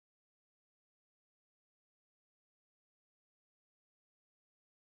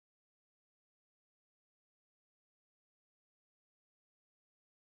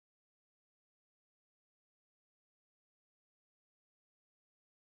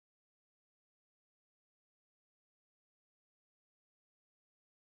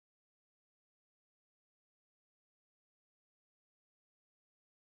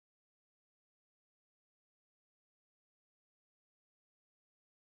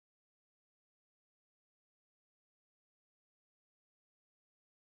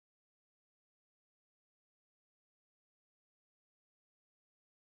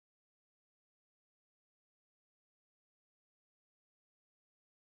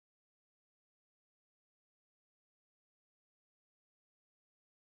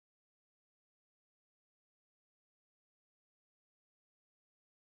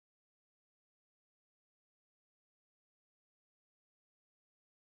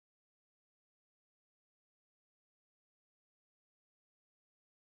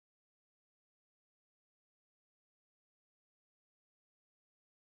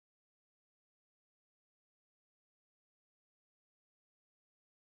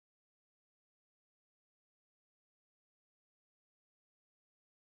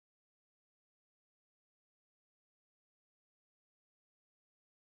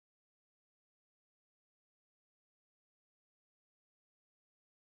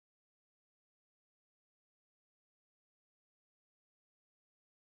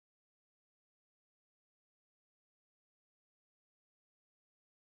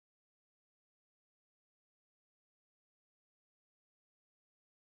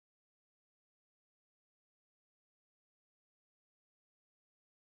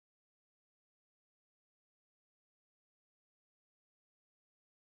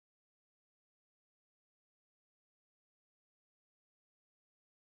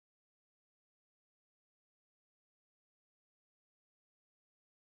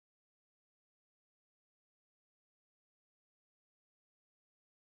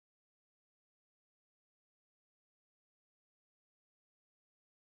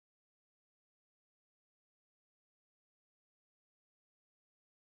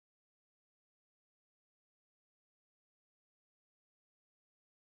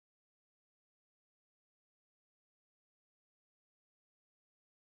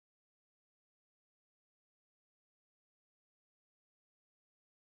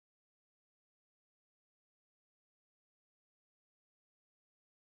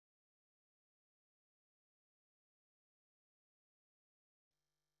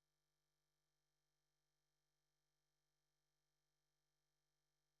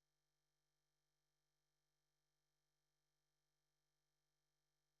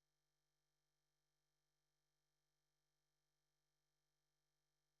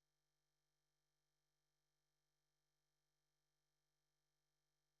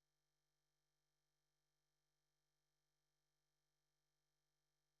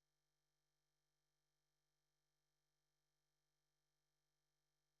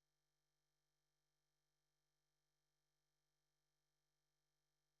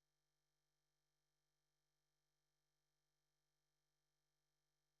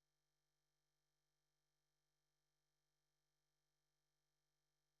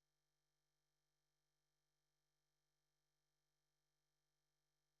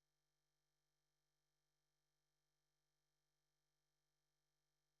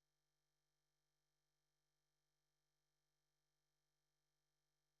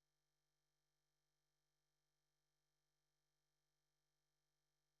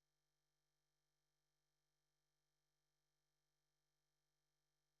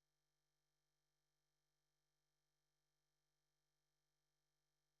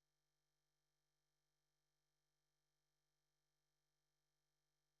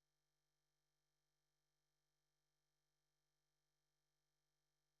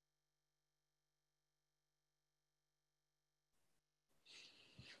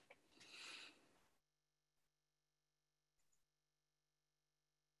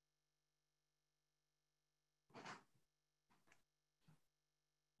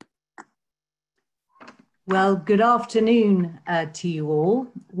Well, good afternoon to you all.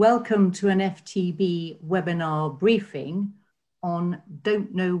 Welcome to an FTB webinar briefing on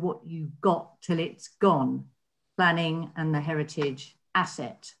Don't Know What You've Got Till It's Gone, Planning and the Heritage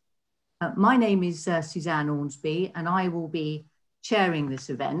Asset. My name is Suzanne Ornsby and I will be chairing this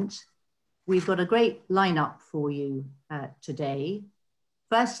event. We've got a great lineup for you today.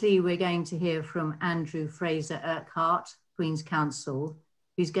 Firstly, we're going to hear from Andrew Fraser-Urquhart, Queen's Counsel,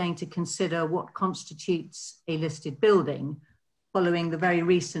 who's going to consider what constitutes a listed building following the very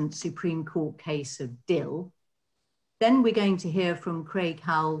recent Supreme Court case of Dill. Then we're going to hear from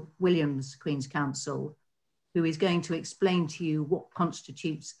Howell Williams Queen's Counsel, who is going to explain to you what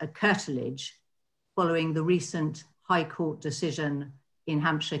constitutes a curtilage following the recent High Court decision in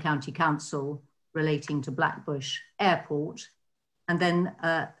Hampshire County Council relating to Blackbush Airport. And then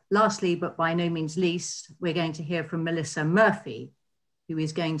lastly, but by no means least, we're going to hear from Melissa Murphy, who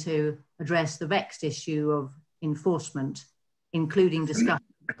is going to address the vexed issue of enforcement, including discussing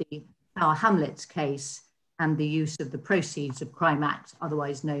the Tower Hamlets case and the use of the Proceeds of Crime Act,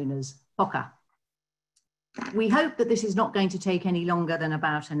 otherwise known as POCA. We hope that this is not going to take any longer than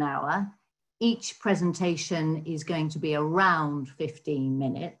about an hour. Each presentation is going to be around 15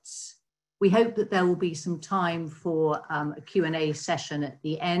 minutes. We hope that there will be some time for a Q&A session at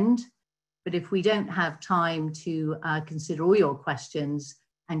the end. But if we don't have time to consider all your questions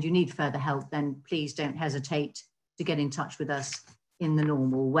and you need further help, then please don't hesitate to get in touch with us in the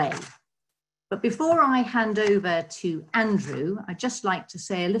normal way. But before I hand over to Andrew, I'd just like to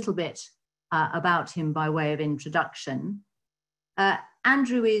say a little bit about him by way of introduction.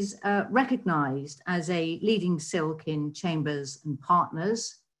 Andrew is recognised as a leading silk in Chambers and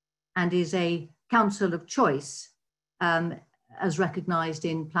Partners and is a counsel of choice as recognised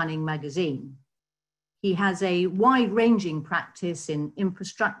in Planning Magazine. He has a wide-ranging practice in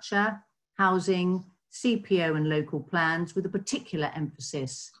infrastructure, housing, CPO and local plans with a particular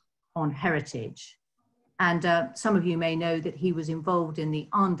emphasis on heritage. And some of you may know that he was involved in the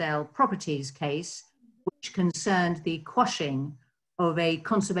Arndale Properties case, which concerned the quashing of a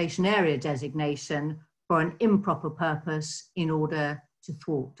conservation area designation for an improper purpose in order to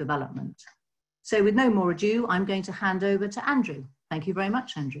thwart development. So with no more ado, I'm going to hand over to Andrew. Thank you very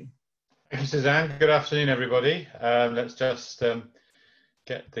much, Andrew. Thank you, Suzanne. Good afternoon, everybody. Let's just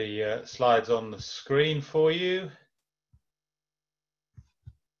get the slides on the screen for you.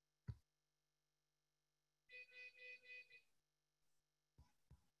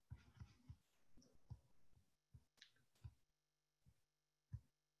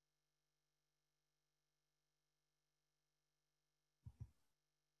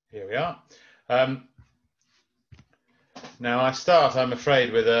 Here we are. Now I start, I'm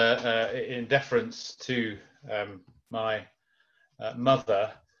afraid, with in deference to my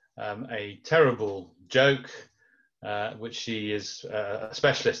mother, a terrible joke, which she is a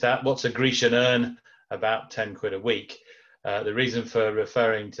specialist at. What's a Grecian urn? About 10 quid a week. The reason for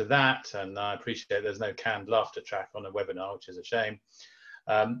referring to that, and I appreciate there's no canned laughter track on a webinar, which is a shame,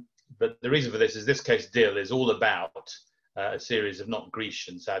 but the reason for this is this case Dill is all about a series of not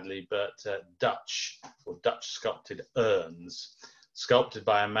Grecian, sadly, but Dutch or Dutch sculpted urns, sculpted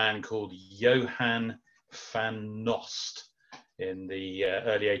by a man called Johan van Nost in the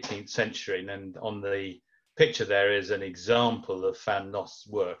early 18th century. And on the picture there is an example of Van Nost's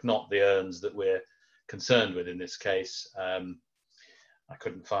work, not the urns that we're concerned with in this case. I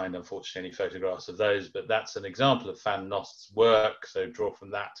couldn't find, unfortunately, any photographs of those, but that's an example of Van Nost's work, so draw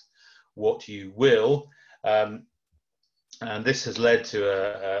from that what you will. And this has led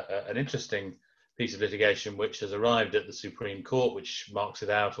to an interesting piece of litigation which has arrived at the Supreme Court, which marks it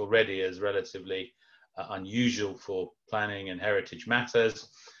out already as relatively unusual for planning and heritage matters.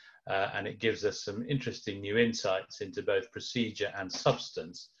 And it gives us some interesting new insights into both procedure and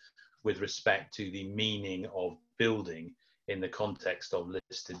substance with respect to the meaning of building in the context of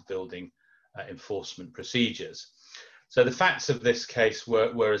listed building enforcement procedures. So the facts of this case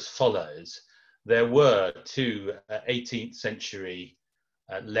were as follows. There were two 18th century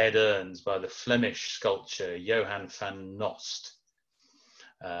lead urns by the Flemish sculptor Johan van Nost.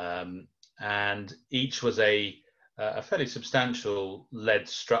 And each was a fairly substantial lead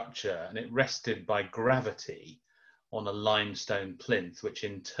structure, and it rested by gravity on a limestone plinth, which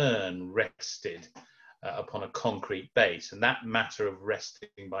in turn rested upon a concrete base. And that matter of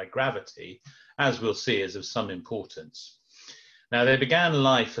resting by gravity, as we'll see, is of some importance. Now, they began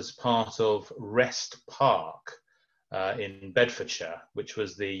life as part of Rest Park in Bedfordshire, which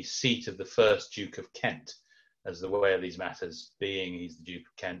was the seat of the first Duke of Kent, as the way of these matters being, he's the Duke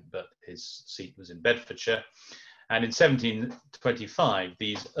of Kent, but his seat was in Bedfordshire. And in 1725,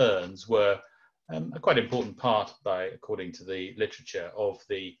 these urns were a quite important part, according to the literature, of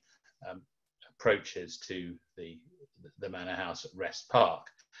the approaches to the manor house at Rest Park.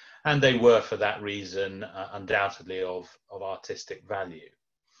 And they were, for that reason, undoubtedly of artistic value.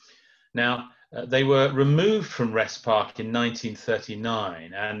 Now, they were removed from Rest Park in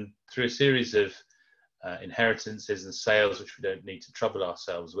 1939, and through a series of inheritances and sales, which we don't need to trouble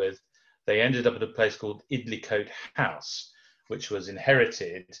ourselves with, they ended up at a place called Idlicote House, which was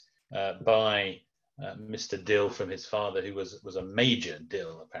inherited by Mr. Dill from his father, who was a Major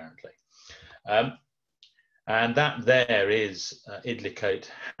Dill, apparently. And that there is Idlicote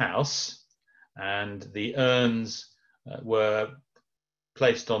House, and the urns were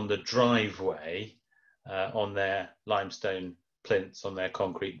placed on the driveway on their limestone plinths, on their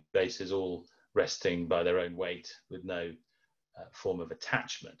concrete bases, all resting by their own weight with no form of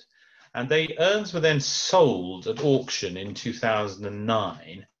attachment. And the urns were then sold at auction in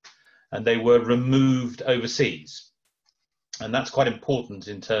 2009, and they were removed overseas. And that's quite important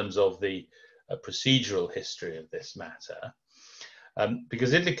in terms of the procedural history of this matter,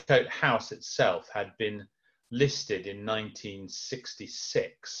 because Idlicote House itself had been listed in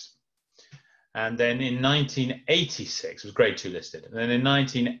 1966, and then in 1986 was grade 2 listed, and then in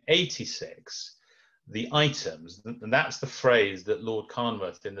 1986 the items, and that's the phrase that Lord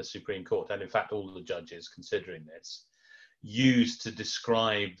Carnworth in the Supreme Court, and in fact all the judges considering this, used to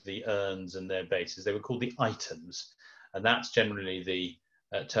describe the urns and their bases. They were called the items, and that's generally the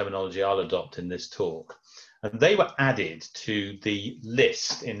terminology I'll adopt in this talk. And they were added to the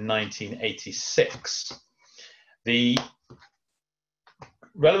list in 1986. The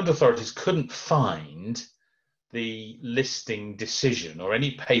relevant authorities couldn't find the listing decision or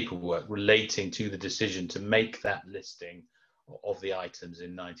any paperwork relating to the decision to make that listing of the items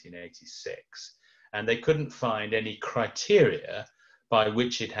in 1986. And they couldn't find any criteria by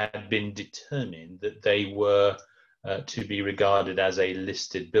which it had been determined that they were to be regarded as a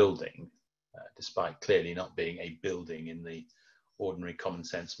listed building, despite clearly not being a building in the ordinary common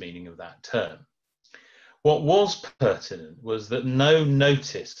sense meaning of that term. What was pertinent was that no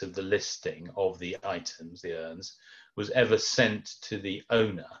notice of the listing of the items, the urns, was ever sent to the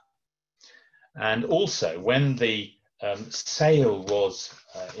owner. And also, when the sale was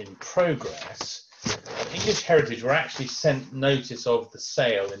in progress, English Heritage were actually sent notice of the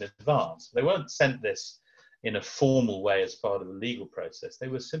sale in advance. They weren't sent this in a formal way as part of the legal process. They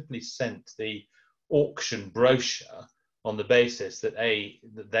were simply sent the auction brochure on the basis that they,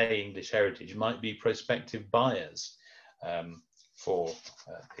 English Heritage, might be prospective buyers for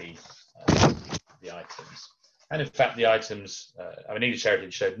the items. And in fact, the items, English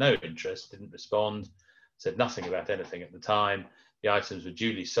Heritage showed no interest, didn't respond, said nothing about anything at the time. The items were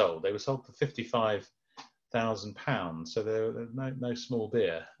duly sold. They were sold for £55,000, so they were no small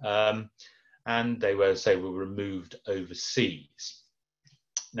beer. And they were removed overseas.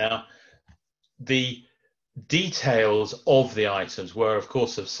 Now, the details of the items were, of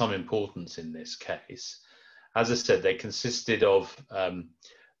course, of some importance in this case. As I said, they consisted of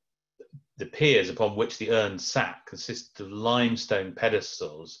the piers upon which the urns sat consisted of limestone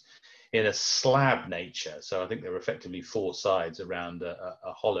pedestals in a slab nature. So I think there were effectively 4 sides around a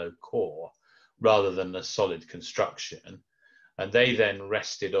hollow core rather than a solid construction. And they then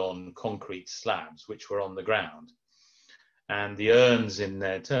rested on concrete slabs, which were on the ground. And the urns in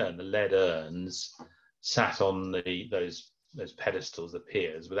their turn, the lead urns, sat on those pedestals, the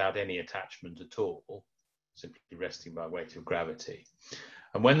piers, without any attachment at all, simply resting by weight of gravity.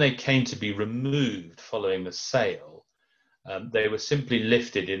 And when they came to be removed following the sale, they were simply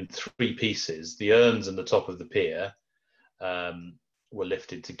lifted in 3 pieces. The urns and the top of the pier were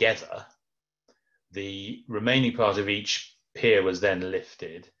lifted together. The remaining part of each pier was then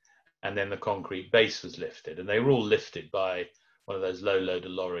lifted, and then the concrete base was lifted, and they were all lifted by one of those low loader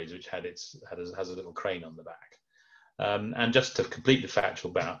lorries which has a little crane on the back. And just to complete the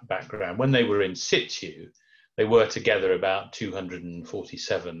factual background, when they were in situ, they were together about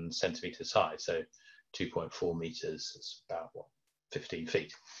 247 centimetres high, so 2.4 metres, it's about 15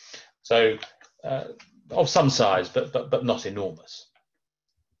 feet. So of some size, but not enormous.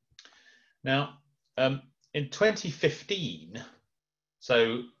 Now, in 2015,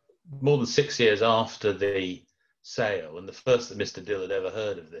 so more than 6 years after the sale, and the first that Mr. Dill had ever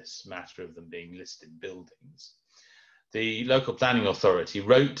heard of this matter of them being listed buildings, the local planning authority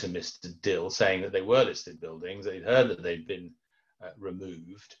wrote to Mr. Dill saying that they were listed buildings. They'd heard that they'd been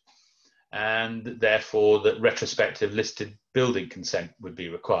removed, and therefore that retrospective listed building consent would be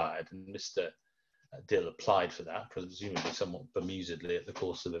required. And Mr. Dill applied for that, presumably somewhat bemusedly at the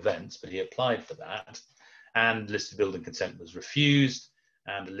course of events, but he applied for that, and listed building consent was refused.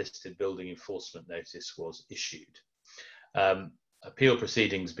 and a listed building enforcement notice was issued. Appeal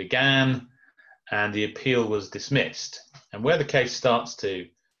proceedings began, and the appeal was dismissed. And where the case starts to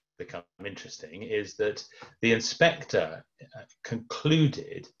become interesting is that the inspector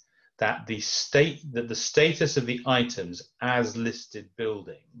concluded that the status of the items as listed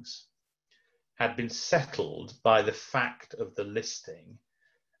buildings had been settled by the fact of the listing,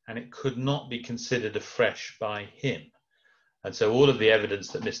 and it could not be considered afresh by him. And so all of the evidence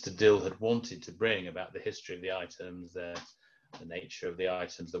that Mr. Dill had wanted to bring about the history of the items, the nature of the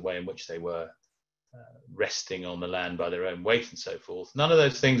items, the way in which they were resting on the land by their own weight and so forth, none of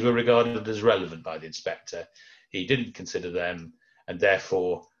those things were regarded as relevant by the inspector. He didn't consider them, and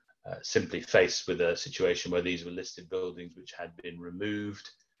therefore simply faced with a situation where these were listed buildings which had been removed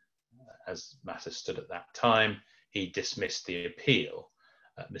as matters stood at that time, he dismissed the appeal.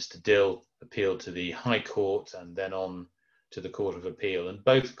 Mr. Dill appealed to the High Court and then on to the Court of Appeal, and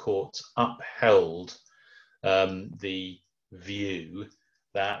both courts upheld the view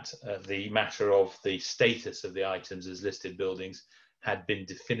that the matter of the status of the items as listed buildings had been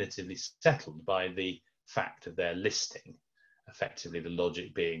definitively settled by the fact of their listing. Effectively, the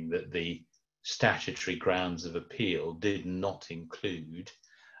logic being that the statutory grounds of appeal did not include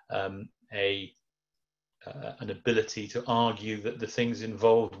an ability to argue that the things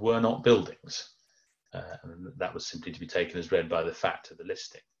involved were not buildings. And that was simply to be taken as read by the fact of the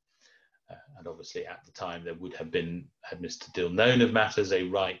listing. And obviously at the time there would have been, had Mr. Dill known of matters, a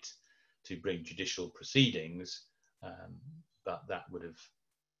right to bring judicial proceedings, but that would have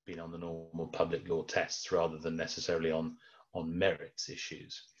been on the normal public law tests rather than necessarily on merits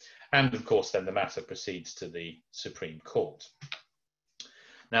issues. And of course then the matter proceeds to the Supreme Court.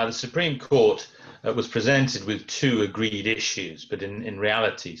 Now the Supreme Court was presented with two agreed issues, but in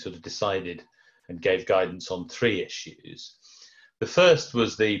reality sort of decided and gave guidance on three issues. The first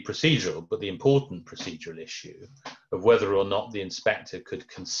was the procedural, but the important procedural issue of whether or not the inspector could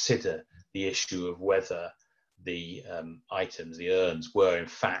consider the issue of whether the items, the urns, were in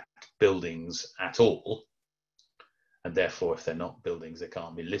fact buildings at all. And therefore, if they're not buildings, they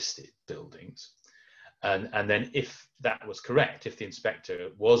can't be listed buildings. And then if that was correct, if the inspector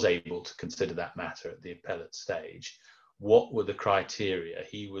was able to consider that matter at the appellate stage, what were the criteria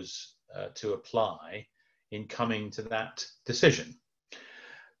he was to apply in coming to that decision?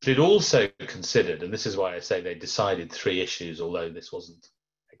 It also considered, and this is why I say they decided three issues, although this wasn't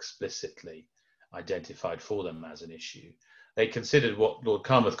explicitly identified for them as an issue. They considered what Lord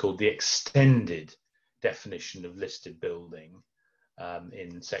Carmouth called the extended definition of listed building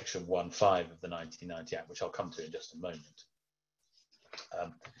in section 1.5 of the 1990 Act, which I'll come to in just a moment.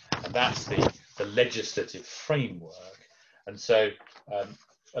 And that's the legislative framework. And so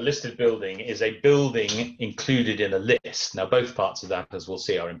a listed building is a building included in a list. Now, both parts of that, as we'll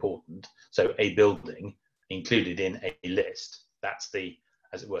see, are important. So a building included in a list, that's the,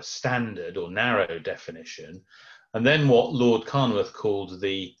 as it were, standard or narrow definition. And then what Lord Carnwath called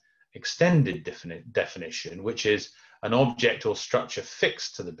the extended definition, which is an object or structure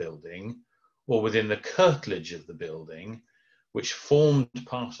fixed to the building or within the curtilage of the building, which formed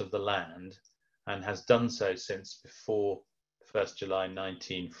part of the land and has done so since before 1st July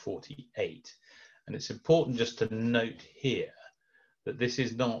 1948. And it's important just to note here that this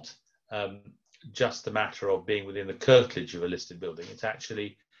is not just a matter of being within the curtilage of a listed building. It's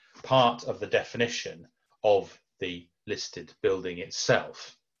actually part of the definition of the listed building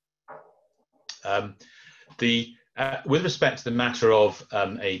itself. With respect to the matter of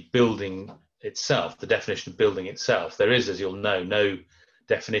a building itself, the definition of building itself, there is, as you'll know, no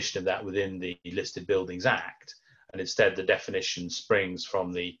definition of that within the Listed Buildings Act, and instead the definition springs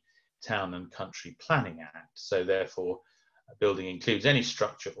from the Town and Country Planning Act. So therefore, a building includes any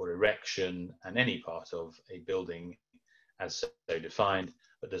structure or erection and any part of a building as so defined,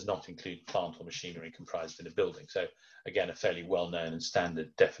 but does not include plant or machinery comprised in a building. So again, a fairly well-known and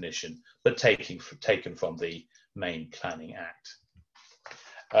standard definition, but taken from the main Planning Act.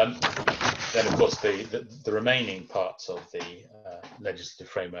 Then, of course, the remaining parts of the legislative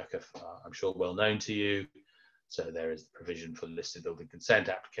framework are, I'm sure, well known to you. So there is the provision for listed building consent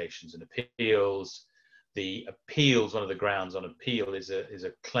applications and appeals. The appeals, one of the grounds on appeal is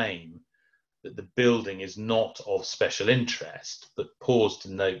a claim that the building is not of special interest, but pause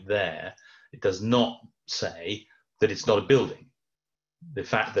to note there, it does not say that it's not a building. The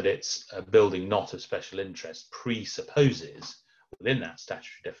fact that it's a building not of special interest presupposes within that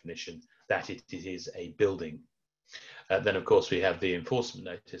statutory definition that it is a building. Then, of course, we have the enforcement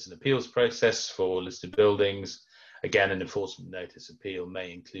notice and appeals process for listed buildings. Again, an enforcement notice appeal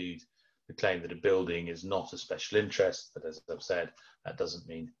may include the claim that a building is not a special interest, but as I've said, that doesn't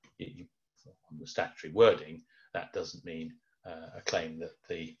mean, on the statutory wording, that doesn't mean a claim that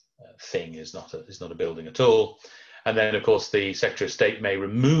the thing is not a building at all. And then, of course, the Secretary of State may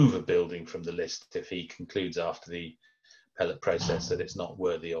remove a building from the list if he concludes after the appellate process that it's not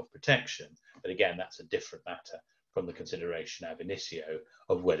worthy of protection. But again, that's a different matter from the consideration ab initio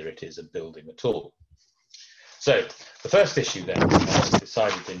of whether it is a building at all. So the first issue then was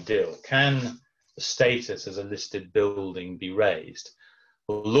decided in Dill: can the status as a listed building be raised?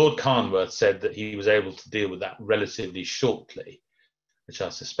 Well, Lord Carnworth said that he was able to deal with that relatively shortly, which I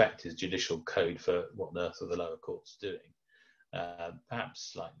suspect is judicial code for what on earth are the lower courts doing.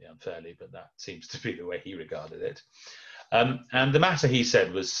 Perhaps slightly unfairly, but that seems to be the way he regarded it. And the matter, he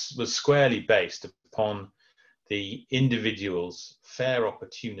said, was squarely based upon the individual's fair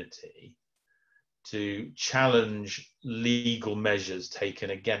opportunity to challenge legal measures taken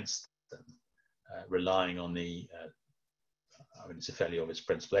against them, relying on the, I mean, it's a fairly obvious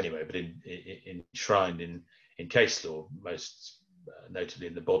principle anyway, but enshrined in case law, most notably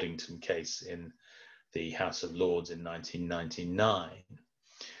in the Boddington case in the House of Lords in 1999.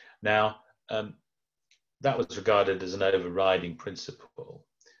 Now, that was regarded as an overriding principle.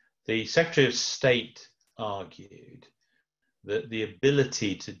 The Secretary of State argued that the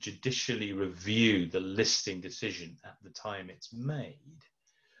ability to judicially review the listing decision at the time it's made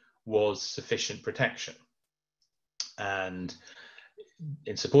was sufficient protection. And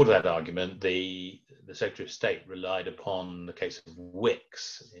in support of that argument, the Secretary of State relied upon the case of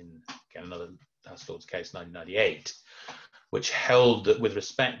Wicks in another House of Lords case, 1998, which held that with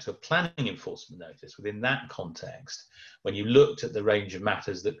respect to a planning enforcement notice, within that context, when you looked at the range of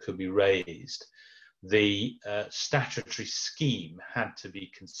matters that could be raised, the statutory scheme had to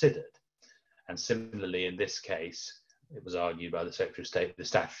be considered. And similarly, in this case, it was argued by the Secretary of State, the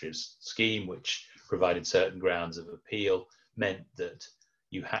statutory scheme, which provided certain grounds of appeal, meant that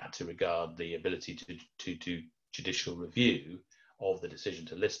you had to regard the ability to do judicial review of the decision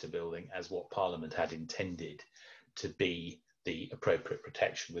to list a building as what Parliament had intended to be the appropriate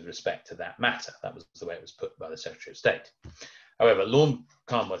protection with respect to that matter. That was the way it was put by the Secretary of State. However, Lord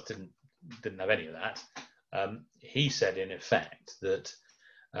Carnworth didn't have any of that. He said, in effect, that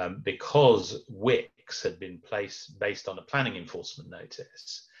because Wicks had been placed based on a planning enforcement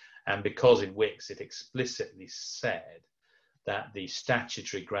notice, and because in Wicks it explicitly said that the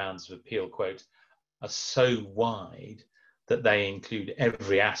statutory grounds of appeal, quote, are so wide that they include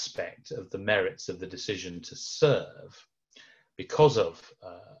every aspect of the merits of the decision to serve, because of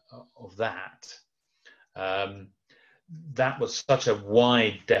that, that was such a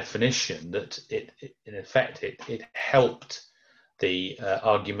wide definition that in effect, it helped the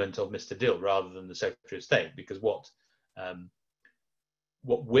argument of Mr. Dill rather than the Secretary of State, because what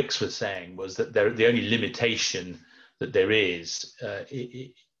Wicks was saying was that the only limitation that there is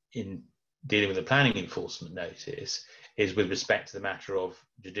in dealing with a planning enforcement notice is with respect to the matter of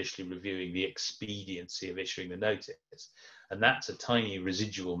judicially reviewing the expediency of issuing the notice. And that's a tiny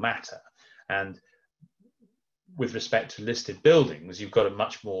residual matter. And with respect to listed buildings, you've got a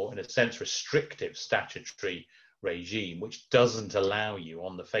much more, in a sense, restrictive statutory regime, which doesn't allow you,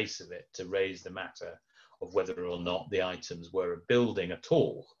 on the face of it, to raise the matter of whether or not the items were a building at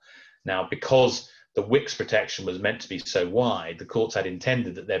all. Now, because the Wicks protection was meant to be so wide, the courts had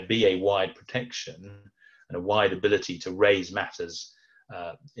intended that there be a wide protection and a wide ability to raise matters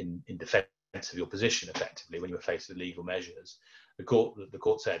in defence of your position, effectively, when you were faced with legal measures. The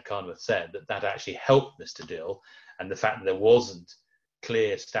court said, Carnworth said, that actually helped Mr. Dill, and the fact that there wasn't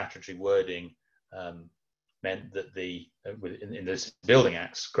clear statutory wording meant that in the Building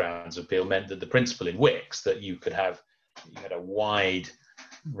Act's grounds of appeal meant that the principle in Wicks that you had a wide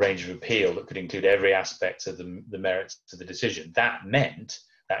range of appeal that could include every aspect of the merits of the decision. That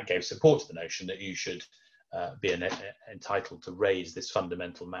gave support to the notion that you should be entitled to raise this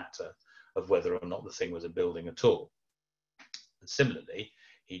fundamental matter of whether or not the thing was a building at all. And similarly,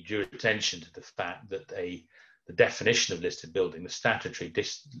 he drew attention to the fact that the definition of listed building, the statutory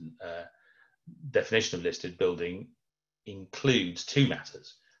definition of listed building, includes two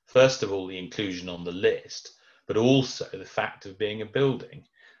matters. First of all, the inclusion on the list, but also the fact of being a building.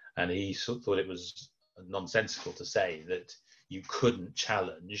 And he thought it was nonsensical to say that you couldn't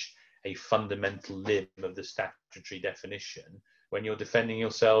challenge a fundamental limb of the statutory definition when you're defending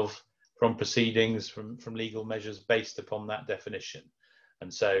yourself from proceedings, from legal measures based upon that definition.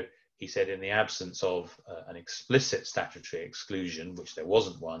 And so he said, in the absence of an explicit statutory exclusion, which there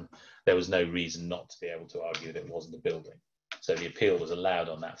wasn't one, there was no reason not to be able to argue that it wasn't a building. So the appeal was allowed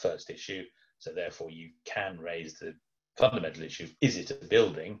on that first issue. So therefore you can raise the fundamental issue, is it a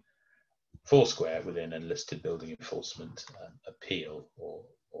building? foursquare within a listed building enforcement appeal or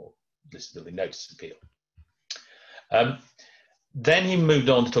listed building notice appeal. Then he moved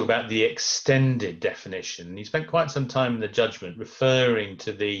on to talk about the extended definition. He spent quite some time in the judgment referring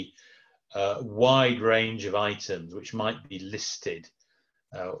to the wide range of items which might be listed,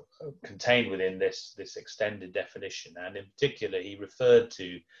 contained within this extended definition. And in particular, he referred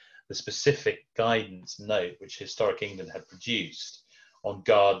to the specific guidance note which Historic England had produced on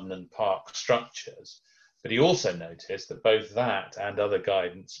garden and park structures. But he also noticed that both that and other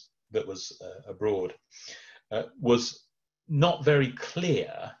guidance that was abroad was not very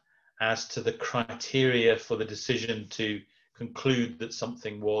clear as to the criteria for the decision to conclude that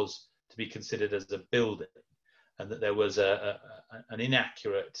something was to be considered as a building, and that there was an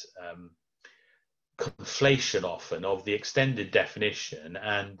inaccurate conflation often of the extended definition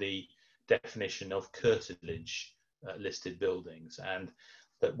and the definition of curtilage listed buildings, and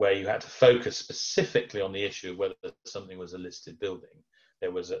that where you had to focus specifically on the issue of whether something was a listed building,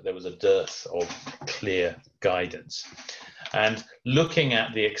 there was a dearth of clear guidance. And looking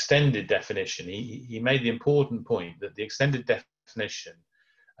at the extended definition, he made the important point that the extended definition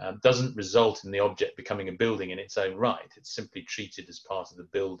doesn't result in the object becoming a building in its own right. It's simply treated as part of the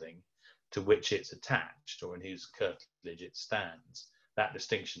building to which it's attached or in whose curtilage it stands. That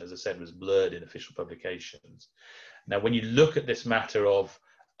distinction, as I said, was blurred in official publications. Now, when you look at this matter of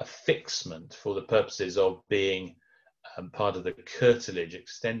affixment for the purposes of being part of the curtilage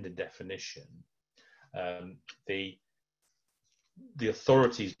extended definition, the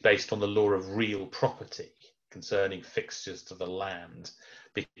authorities based on the law of real property concerning fixtures to the land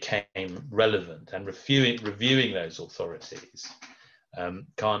became relevant, and reviewing those authorities,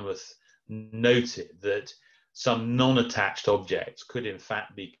 Carnwath noted that some non-attached objects could in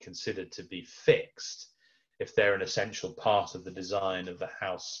fact be considered to be fixed if they're an essential part of the design of the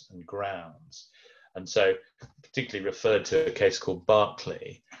house and grounds. And so particularly referred to a case called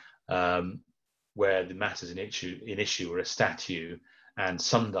Berkeley, where the matters in issue were a statue and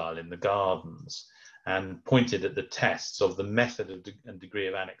sundial in the gardens, and pointed at the tests of the method and degree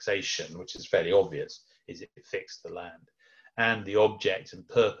of annexation, which is fairly obvious, is it fixed the land, and the object and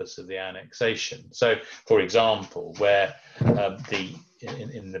purpose of the annexation. So, for example, where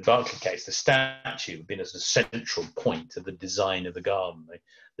in the Berkeley case, the statue had been as a central point of the design of the garden,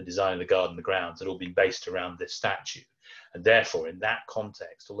 the design of the garden, the grounds had all been based around this statue. And therefore, in that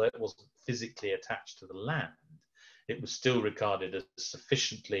context, although it wasn't physically attached to the land, it was still regarded as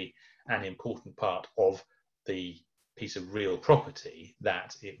sufficiently an important part of the piece of real property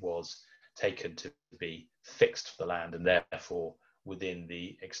that it was taken to be fixed for the land and therefore within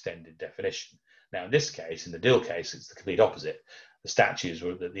the extended definition. Now, in this case, in the Dill case, it's the complete opposite. The statues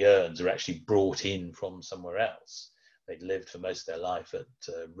were that the urns are actually brought in from somewhere else. They'd lived for most of their life at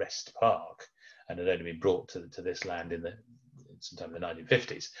Rest Park and had only been brought to this land sometime in the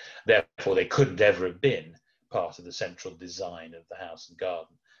 1950s. Therefore, they couldn't ever have been part of the central design of the house and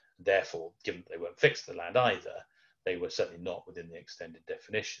garden. Therefore, given that they weren't fixed to the land either, they were certainly not within the extended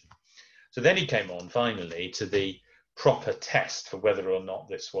definition. So then he came on finally to the proper test for whether or not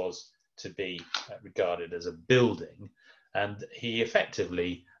this was to be regarded as a building, and he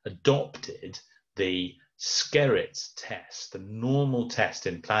effectively adopted the Skerritt's test, the normal test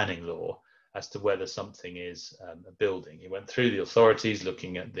in planning law as to whether something is a building. He went through the authorities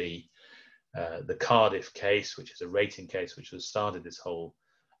looking at the Cardiff case, which is a rating case which has started this whole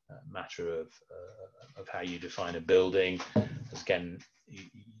matter of how you define a building. Again,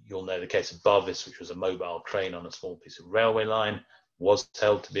 you'll know the case of Barvis, which was a mobile crane on a small piece of railway line, was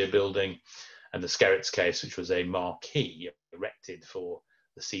held to be a building, and the Skerritt's case, which was a marquee erected for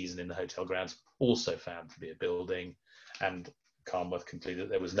the season in the hotel grounds, also found to be a building. And Carnwath concluded that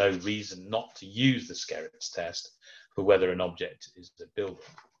there was no reason not to use the Skerritt's test for whether an object is a building.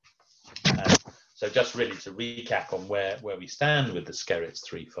 So just really to recap on where we stand with the Skerritt's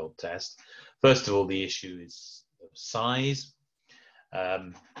threefold test. First of all, the issue is of size,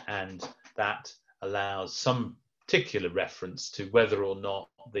 and that allows some particular reference to whether or not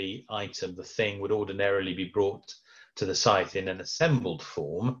the item, the thing, would ordinarily be brought to the site in an assembled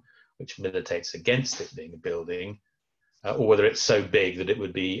form, which militates against it being a building, or whether it's so big that it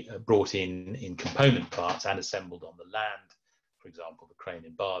would be brought in component parts and assembled on the land. For example, the crane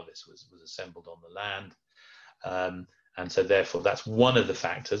in Barvis was assembled on the land. And so therefore that's one of the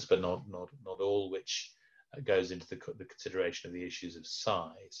factors, but not all, which goes into the consideration of the issues of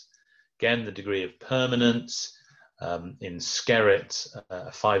size. Again, the degree of permanence. In Skerritt,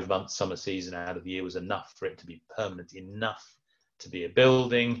 a 5-month summer season out of the year was enough for it to be permanent enough to be a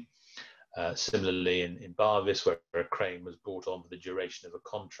building. Similarly, in Barvis, where a crane was brought on for the duration of a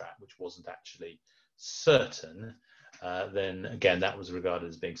contract, which wasn't actually certain, then again, that was regarded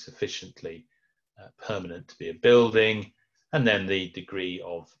as being sufficiently permanent to be a building. And then the degree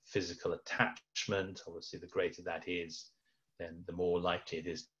of physical attachment, obviously, the greater that is, then the more likely it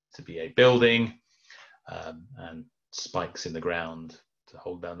is to be a building. And spikes in the ground to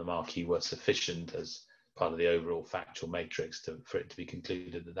hold down the marquee were sufficient as part of the overall factual matrix for it to be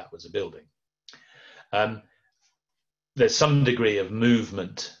concluded that that was a building. There's some degree of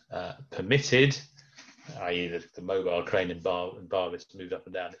movement permitted, i.e. the mobile crane in Barvis moved up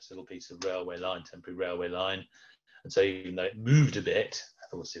and down its little piece of railway line, temporary railway line. And so even though it moved a bit,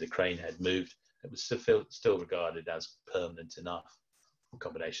 obviously the crane had moved, it was still regarded as permanent enough, in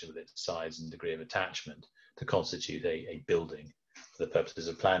combination with its size and degree of attachment, to constitute a building for the purposes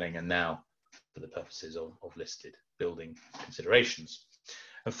of planning and now for the purposes of listed building considerations.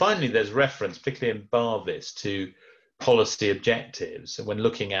 And finally, there's reference, particularly in Barvis, to policy objectives. And when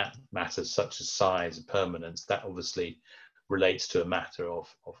looking at matters such as size and permanence, that obviously relates to a matter of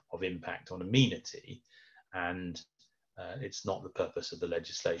impact on amenity. And it's not the purpose of the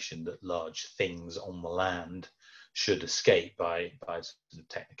legislation that large things on the land should escape by sort of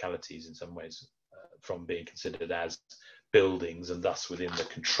technicalities in some ways from being considered as buildings and thus within the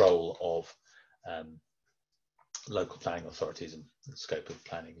control of local planning authorities and the scope of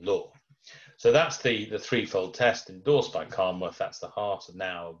planning law. So that's the threefold test endorsed by Carnworth. That's the heart of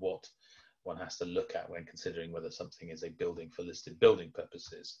now of what one has to look at when considering whether something is a building for listed building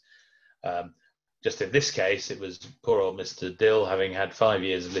purposes. Just in this case, it was poor old Mr. Dill having had 5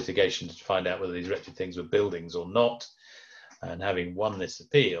 years of litigation to find out whether these wretched things were buildings or not. And having won this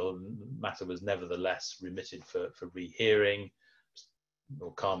appeal, the matter was nevertheless remitted for rehearing.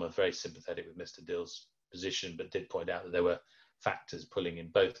 Lord Carnworth very sympathetic with Mr. Dill's position, but did point out that there were factors pulling in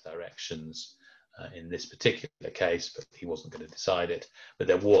both directions in this particular case, but he wasn't going to decide it. But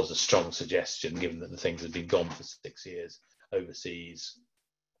there was a strong suggestion, given that the things had been gone for 6 years overseas,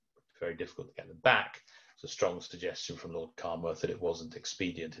 very difficult to get them back. It's a strong suggestion from Lord Carnworth that it wasn't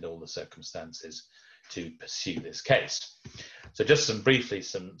expedient in all the circumstances to pursue this case. So just briefly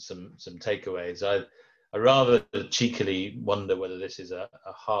some takeaways. I rather cheekily wonder whether this is a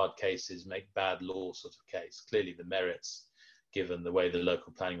hard cases make bad law sort of case. Clearly the merits, given the way the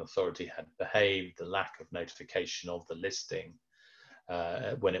local planning authority had behaved, the lack of notification of the listing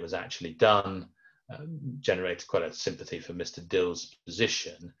when it was actually done, generated quite a sympathy for Mr. Dill's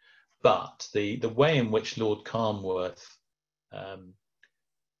position. But the way in which Lord Carnworth, to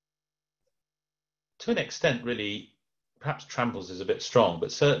an extent, really perhaps tramples is a bit strong,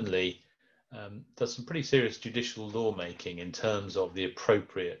 but certainly does some pretty serious judicial lawmaking in terms of the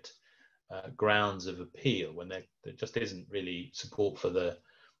appropriate grounds of appeal when there just isn't really support for the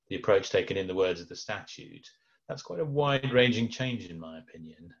approach taken in the words of the statute. That's quite a wide-ranging change, in my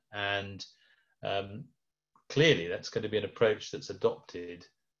opinion, and clearly that's going to be an approach that's adopted,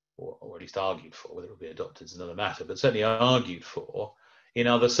 or at least argued for. Whether it will be adopted is another matter, but certainly argued for in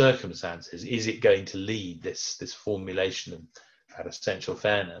other circumstances. Is it going to lead this formulation of that essential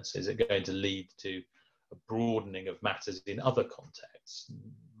fairness? Is it going to lead to a broadening of matters in other contexts,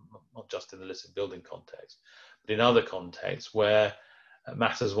 not just in the listed building context, but in other contexts where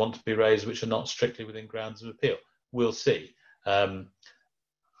matters want to be raised which are not strictly within grounds of appeal? We'll see. Again,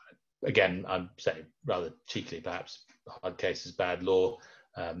 I'm saying rather cheekily, perhaps, hard cases, bad law.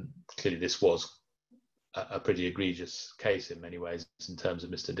 Clearly this was a pretty egregious case in many ways in terms of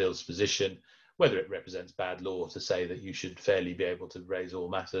Mr. Dill's position. Whether it represents bad law to say that you should fairly be able to raise all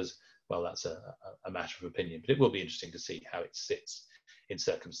matters, well, that's a matter of opinion. But it will be interesting to see how it sits in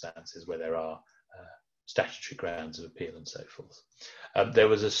circumstances where there are statutory grounds of appeal and so forth. There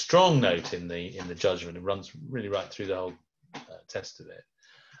was a strong note in the judgment, it runs really right through the whole test of it,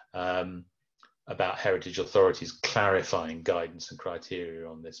 about heritage authorities clarifying guidance and criteria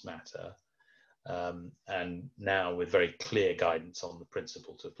on this matter, and now with very clear guidance on the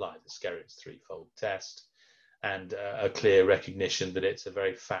principle to apply the Skerritt's threefold test, and a clear recognition that it's a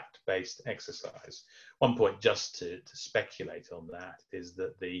very fact-based exercise. One point just to speculate on that is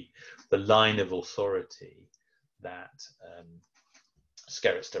that the line of authority that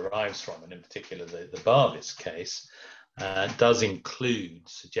Skerritt's derives from, and in particular the Barvis case, does include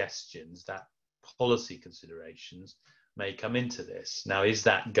suggestions that policy considerations may come into this. Now, is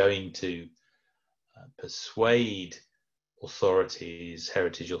that going to persuade authorities,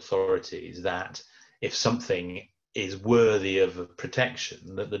 heritage authorities, that if something is worthy of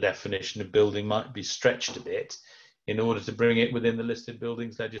protection, that the definition of building might be stretched a bit in order to bring it within the listed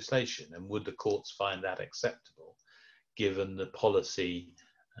buildings legislation? And would the courts find that acceptable, given the policy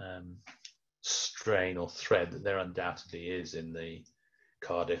strain or thread that there undoubtedly is in the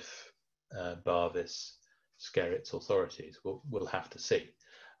Cardiff, Barvis, Skerritts authorities. We'll have to see.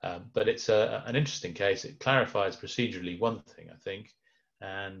 But it's an interesting case. It clarifies procedurally one thing, I think,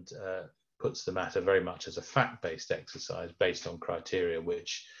 and puts the matter very much as a fact-based exercise based on criteria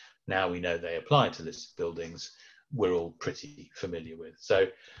which, now we know they apply to listed buildings, we're all pretty familiar with. So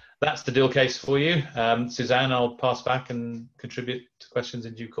that's the deal case for you. Suzanne, I'll pass back and contribute to questions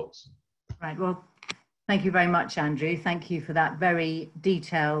in due course. Right, well, thank you very much, Andrew. Thank you for that very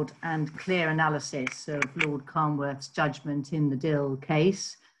detailed and clear analysis of Lord Carnworth's judgment in the Dill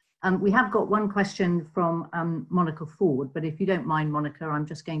case. We have got one question from Monica Ford, but if you don't mind, Monica, I'm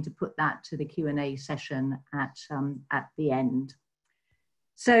just going to put that to the Q&A session at the end.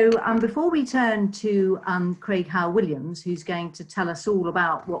 So before we turn to Craig Howell Williams, who's going to tell us all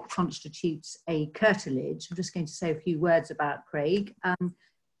about what constitutes a curtilage, I'm just going to say a few words about Craig.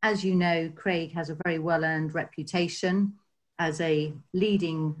 As you know, Craig has a very well-earned reputation as a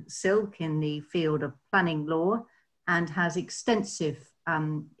leading silk in the field of planning law and has extensive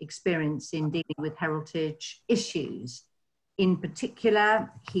experience in dealing with heritage issues. In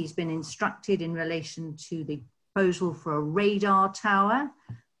particular, he's been instructed in relation to the proposal for a radar tower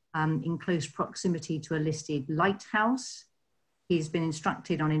in close proximity to a listed lighthouse. He's been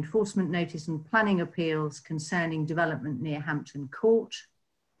instructed on enforcement notice and planning appeals concerning development near Hampton Court.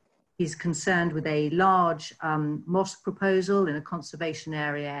 He's concerned with a large mosque proposal in a conservation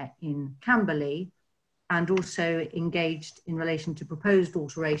area in Camberley, and also engaged in relation to proposed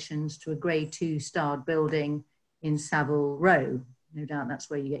alterations to a Grade 2 starred building in Savile Row. No doubt that's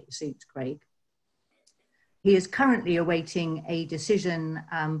where you get your suits, Craig. He is currently awaiting a decision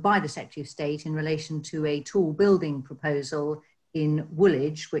by the Secretary of State in relation to a tall building proposal in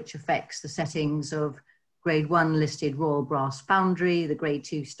Woolwich, which affects the settings of Grade 1 listed Royal Brass Foundry, the Grade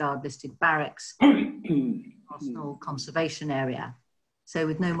 2 starred listed barracks, Arsenal Conservation Area. So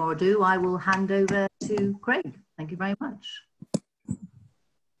with no more ado, I will hand over to Craig. Thank you very much.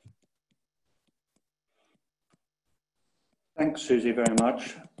 Thanks, Susie, very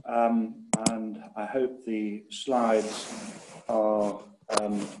much. And I hope the slides are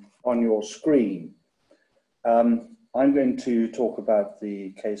on your screen. I'm going to talk about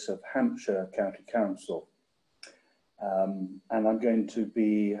the case of Hampshire County Council. And I'm going to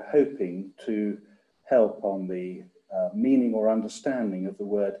be hoping to help on the meaning or understanding of the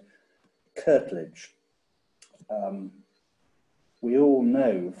word curtilage. We all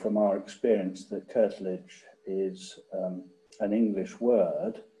know from our experience that curtilage is an English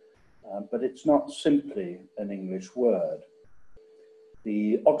word, but it's not simply an English word.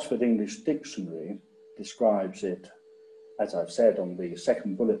 The Oxford English Dictionary describes it, as I've said on the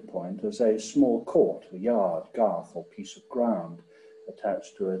second bullet point, as a small court, a yard, garth, or piece of ground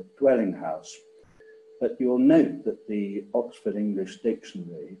attached to a dwelling house. But you'll note that the Oxford English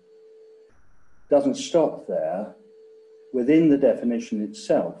Dictionary doesn't stop there. Within the definition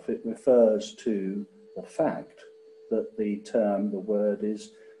itself, it refers to the fact that the term, the word,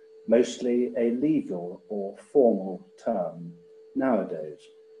 is mostly a legal or formal term nowadays.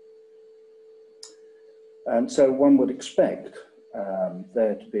 And so one would expect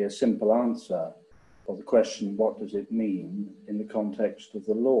there to be a simple answer for the question, what does it mean in the context of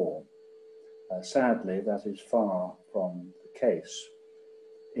the law? Sadly, that is far from the case.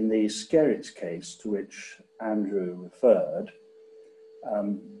 In the Skerritts case to which Andrew referred,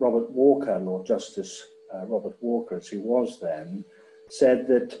 Robert Walker, Lord Justice Robert Walker, as he was then, said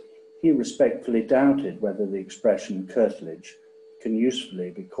that he respectfully doubted whether the expression curtilage can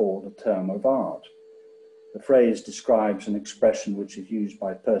usefully be called a term of art. The phrase describes an expression which is used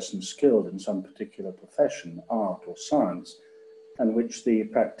by persons skilled in some particular profession, art or science, and which the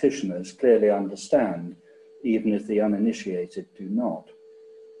practitioners clearly understand, even if the uninitiated do not.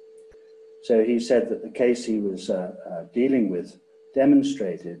 So he said that the case he was dealing with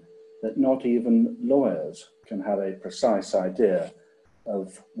demonstrated that not even lawyers can have a precise idea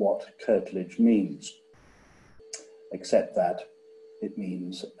of what curtilage means, except that it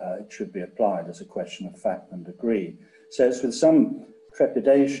means it should be applied as a question of fact and degree. So it's with some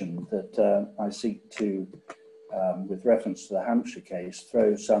trepidation that I seek to, with reference to the Hampshire case,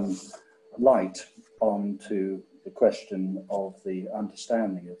 throw some light onto the question of the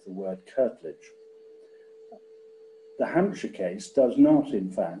understanding of the word curtilage. The Hampshire case does not, in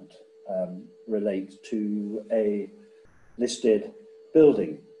fact, relate to a listed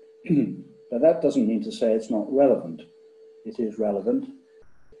building, but that doesn't mean to say it's not relevant. It is relevant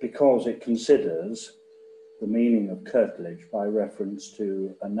because it considers the meaning of curtilage by reference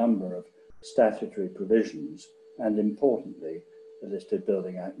to a number of statutory provisions and, importantly, the Listed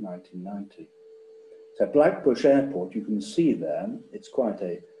Building Act 1990. So Blackbush Airport, you can see there, it's quite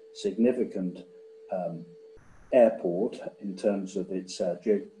a significant airport in terms of its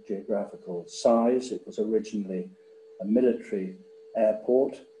geographical size. It was originally a military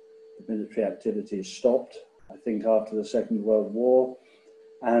airport. The military activities stopped, I think, after the Second World War.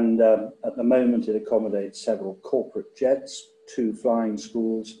 And at the moment, it accommodates several corporate jets, 2 flying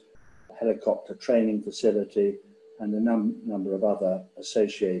schools, a helicopter training facility, and a number of other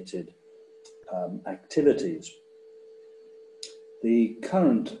associated activities. The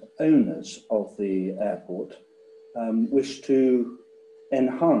current owners of the airport wish to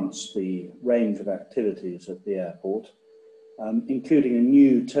enhance the range of activities at the airport, including a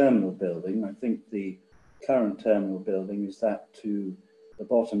new terminal building. I think the current terminal building is that to the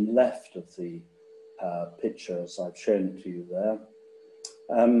bottom left of the picture, as I've shown it to you there,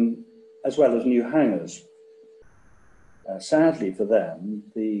 as well as new hangars. Sadly for them,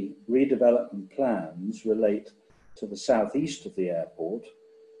 the redevelopment plans relate to the southeast of the airport,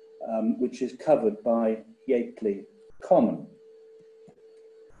 which is covered by Yateley Common.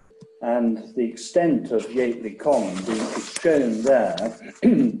 And the extent of Yateley Common is shown there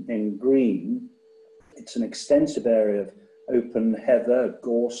in green. It's an extensive area of open heather,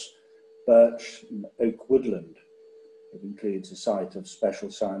 gorse, birch, and oak woodland. It includes a site of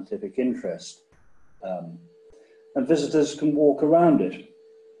special scientific interest. And visitors can walk around it.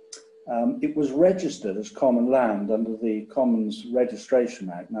 It was registered as common land under the Commons Registration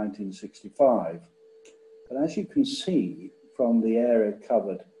Act 1965. But as you can see from the area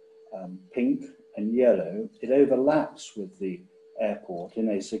covered pink and yellow, it overlaps with the airport in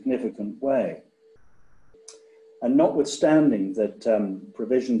a significant way. And notwithstanding that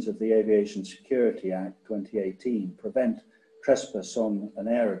provisions of the Aviation Security Act 2018 prevent trespass on an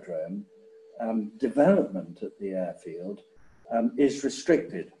aerodrome, development at the airfield is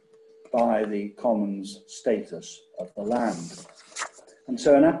restricted by the Commons status of the land. And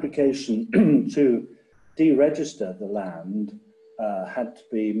so an application to deregister the land had to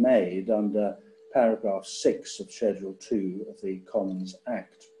be made under paragraph 6 of Schedule 2 of the Commons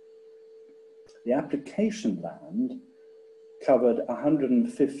Act. The application land covered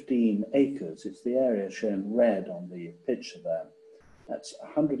 115 acres. It's the area shown red on the picture there. That's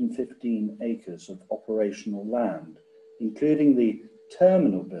 115 acres of operational land, including the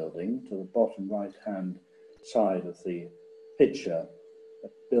terminal building to the bottom right-hand side of the picture, a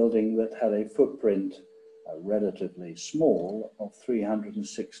building that had a footprint relatively small of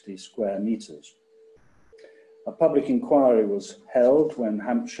 360 square meters. A public inquiry was held when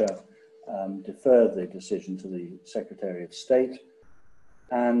Hampshire deferred the decision to the Secretary of State,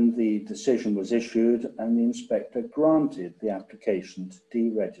 and the decision was issued and the inspector granted the application to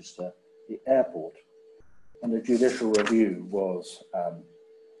deregister the airport. And a judicial review was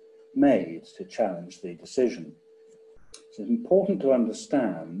made to challenge the decision. It's important to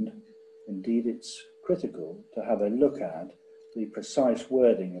understand, indeed it's critical to have a look at the precise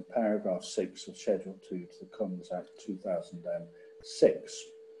wording of paragraph 6 of Schedule 2 to the Commons Act 2006,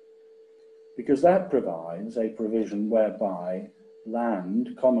 because that provides a provision whereby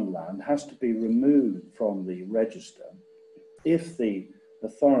land, common land, has to be removed from the register if the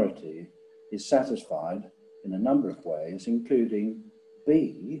authority is satisfied in a number of ways, including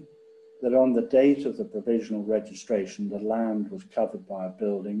B, that on the date of the provisional registration, the land was covered by a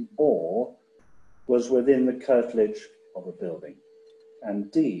building or was within the curtilage of a building.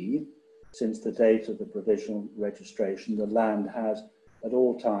 And D, since the date of the provisional registration, the land has at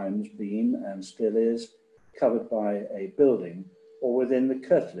all times been and still is covered by a building or within the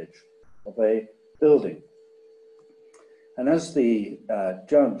curtilage of a building. And as the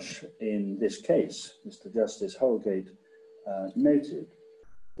judge in this case, Mr. Justice Holgate, noted,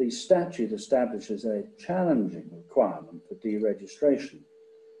 the statute establishes a challenging requirement for deregistration.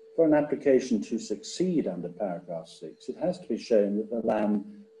 For an application to succeed under paragraph 6, it has to be shown that the land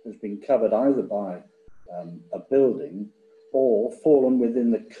has been covered either by a building or fallen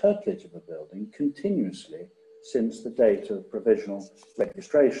within the curtilage of a building continuously since the date of provisional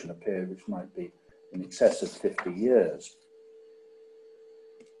registration, a period which might be in excess of 50 years.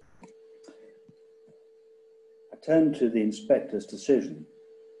 I turn to the inspector's decision.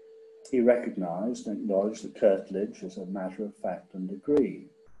 He recognised and acknowledged the curtilage as a matter of fact and degree.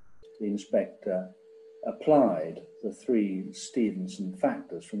 The inspector applied the 3 Stevenson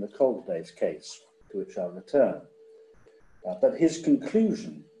factors from the Calderdays case, to which I'll return. But his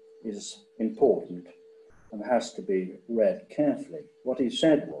conclusion is important and has to be read carefully. What he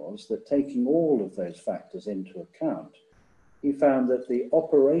said was that taking all of those factors into account, he found that the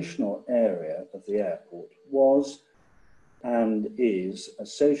operational area of the airport was and is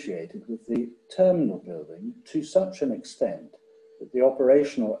associated with the terminal building to such an extent that the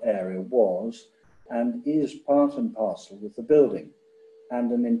operational area was and is part and parcel with the building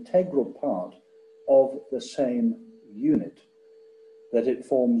and an integral part of the same unit, that it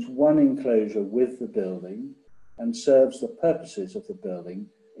forms one enclosure with the building and serves the purposes of the building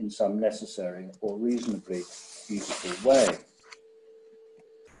in some necessary or reasonably useful way.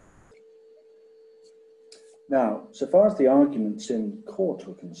 Now, so far as the arguments in court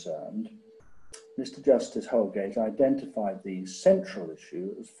were concerned, Mr. Justice Holgate identified the central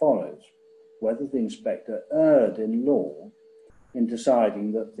issue as follows: whether the inspector erred in law in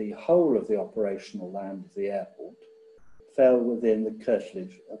deciding that the whole of the operational land of the airport fell within the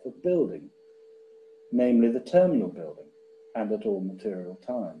curtilage of a building, namely the terminal building, and at all material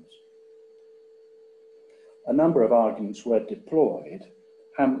times. A number of arguments were deployed.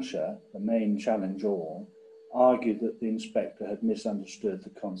 Hampshire, the main challenger, argued that the inspector had misunderstood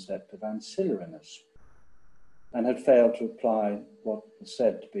the concept of ancillariness and had failed to apply what was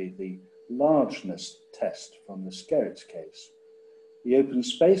said to be the largeness test from the Skerritts case. The Open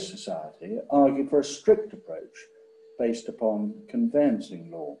Space Society argued for a strict approach based upon conveyancing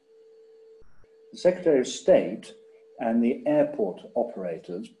law. The Secretary of State and the airport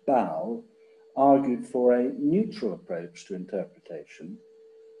operators, BAL, argued for a neutral approach to interpretation.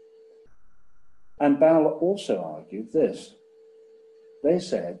 And BAL also argued this. They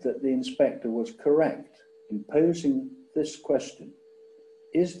said that the inspector was correct in posing this question: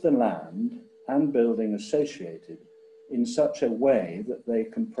 is the land and building associated in such a way that they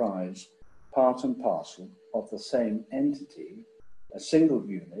comprise part and parcel of the same entity, a single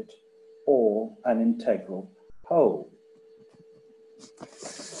unit, or an integral whole?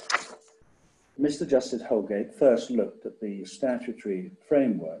 Mr. Justice Holgate first looked at the statutory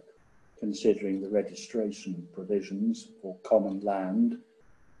framework, considering the registration provisions for common land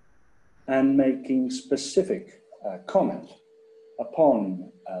and making specific comment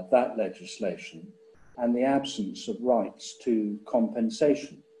upon that legislation and the absence of rights to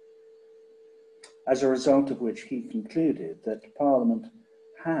compensation, as a result of which he concluded that Parliament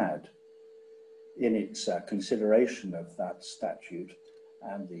had, in its consideration of that statute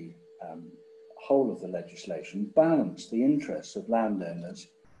and the whole of the legislation, balanced the interests of landowners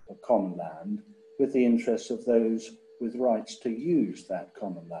of common land with the interests of those with rights to use that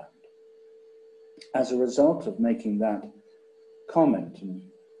common land. As a result of making that comment,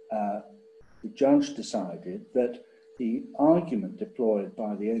 the judge decided that the argument deployed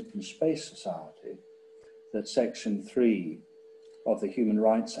by the Open Space Society, that Section 3 of the Human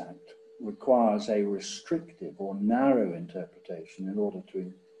Rights Act requires a restrictive or narrow interpretation in order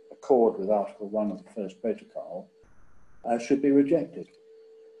to accord with Article 1 of the First Protocol, should be rejected.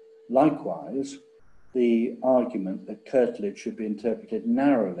 Likewise, the argument that curtilage should be interpreted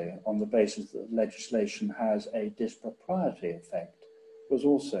narrowly on the basis that legislation has a dispropriety effect was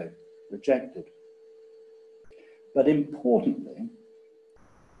also rejected. But importantly,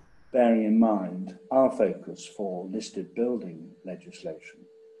 bearing in mind our focus for listed building legislation,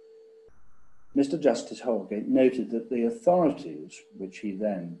 Mr. Justice Holgate noted that the authorities, which he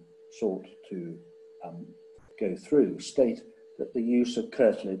then sought to go through, state that the use of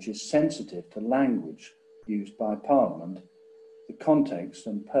curtilage is sensitive to language used by Parliament, the context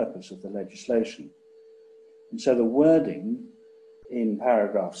and purpose of the legislation. And so the wording in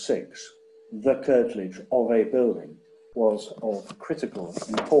paragraph 6, the curtilage of a building, was of critical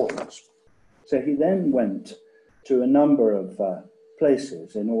importance. So he then went to a number of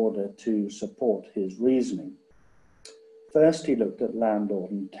places in order to support his reasoning. First, he looked at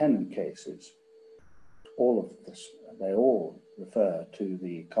landlord and tenant cases. All of this, they all refer to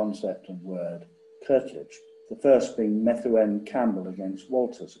the concept and word curtilage. The first being Methuen Campbell against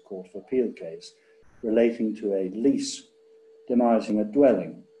Walters, a Court of Appeal case relating to a lease demising a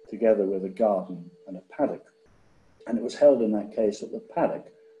dwelling together with a garden and a paddock. And it was held in that case that the paddock,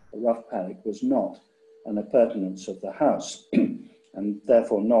 the rough paddock, was not an appurtenance of the house and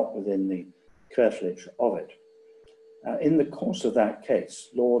therefore not within the curtilage of it. In the course of that case,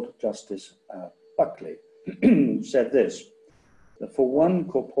 Lord Justice Buckley said this: that for one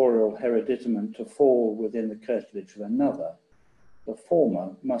corporeal hereditament to fall within the curtilage of another, the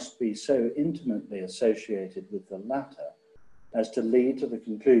former must be so intimately associated with the latter as to lead to the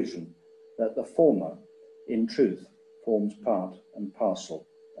conclusion that the former, in truth, forms part and parcel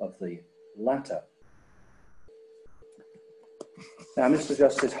of the latter. Now, Mr.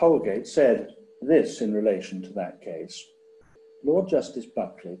 Justice Holgate said this in relation to that case: Lord Justice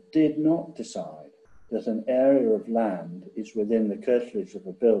Buckley did not decide that an area of land is within the curtilage of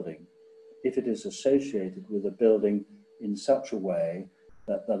a building if it is associated with a building in such a way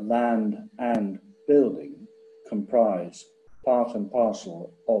that the land and building comprise part and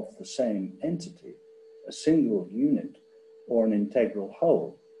parcel of the same entity, a single unit, or an integral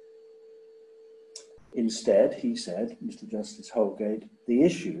whole. Instead, he said, Mr. Justice Holgate, the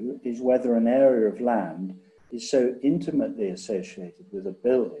issue is whether an area of land is so intimately associated with a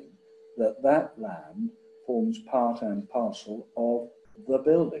building that that land forms part and parcel of the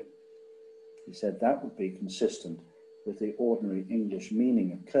building. He said that would be consistent with the ordinary English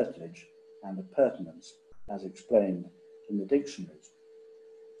meaning of curtilage and appurtenance as explained in the dictionaries.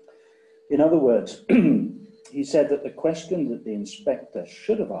 In other words, he said that the question that the inspector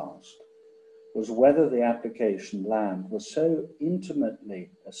should have asked was whether the application land was so intimately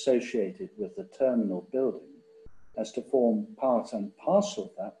associated with the terminal building as to form part and parcel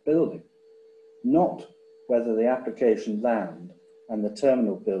of that building, not whether the application land and the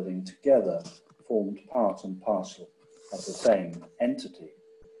terminal building together formed part and parcel of the same entity.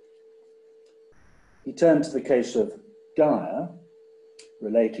 He turned to the case of Dyer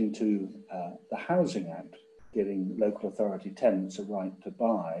relating to the Housing Act, giving local authority tenants a right to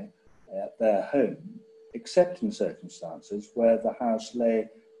buy their home, except in circumstances where the house lay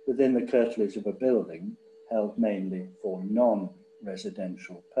within the curtilage of a building held mainly for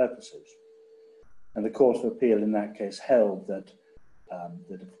non-residential purposes. And the Court of Appeal in that case held that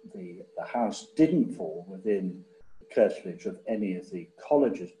the house didn't fall within the curtilage of any of the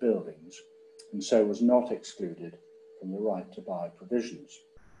college's buildings, and so was not excluded from the right to buy provisions.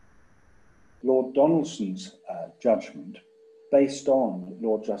 Lord Donaldson's judgment, based on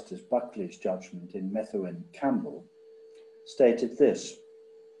Lord Justice Buckley's judgment in Methuen Campbell, stated this,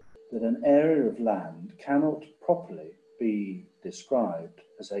 that an area of land cannot properly be described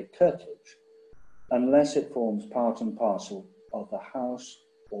as a curtilage unless it forms part and parcel of the house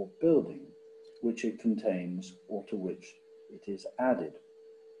or building which it contains or to which it is added.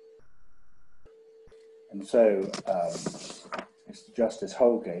 And so Mr. Justice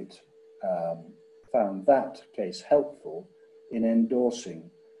Holgate found that case helpful in endorsing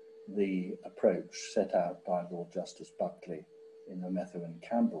the approach set out by Lord Justice Buckley in the Methuen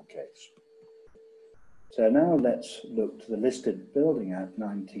Campbell case. So now let's look to the Listed Building Act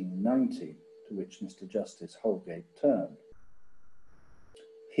 1990, to which Mr. Justice Holgate turned.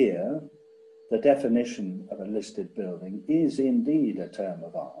 Here, the definition of a listed building is indeed a term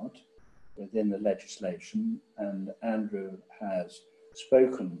of art within the legislation, and Andrew has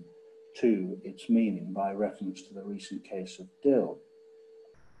spoken to its meaning by reference to the recent case of Dill.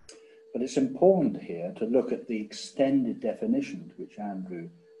 But it's important here to look at the extended definition to which Andrew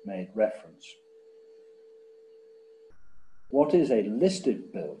made reference. What is a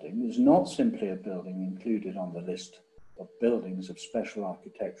listed building is not simply a building included on the list of buildings of special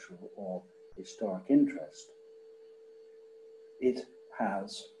architectural or historic interest. It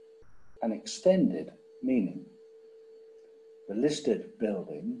has an extended meaning. The listed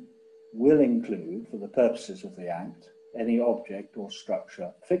building will include, for the purposes of the Act, any object or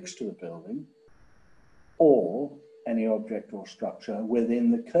structure fixed to the building or any object or structure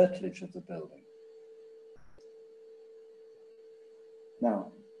within the curtilage of the building.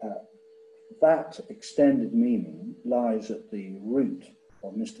 Now, that extended meaning lies at the root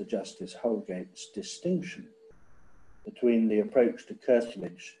of Mr. Justice Holgate's distinction between the approach to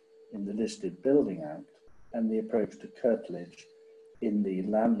curtilage in the Listed Building Act and the approach to curtilage in the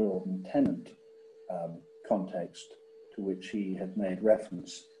landlord and tenant context to which he had made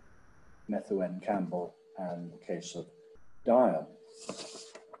reference, Methuen Campbell and the case of Dyer.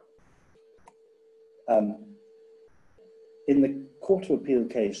 In the Court of Appeal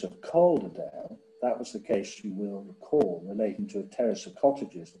case of Calderdale, that was the case you will recall relating to a terrace of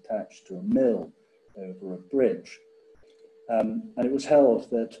cottages attached to a mill over a bridge. And it was held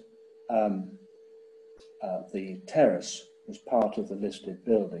that the terrace was part of the listed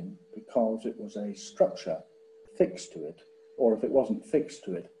building because it was a structure fixed to it, or if it wasn't fixed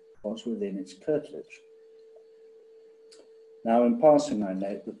to it, was within its curtilage. Now, in passing, I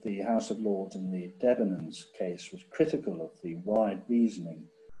note that the House of Lords in the Debenhams case was critical of the wide reasoning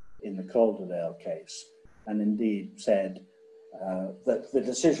in the Calderdale case, and indeed said that the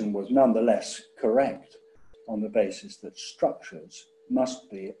decision was nonetheless correct on the basis that structures must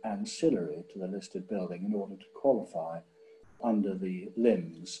be ancillary to the listed building in order to qualify under the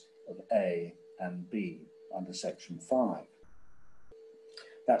limbs of A and B under Section 5.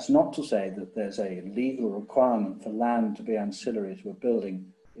 That's not to say that there's a legal requirement for land to be ancillary to a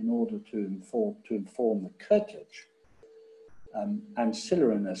building in order to inform the curtilage.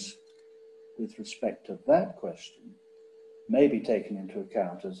 Ancillariness with respect to that question may be taken into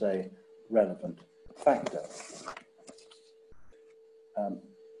account as a relevant factor.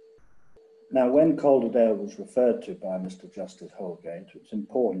 Now, when Calderdale was referred to by Mr. Justice Holgate, it's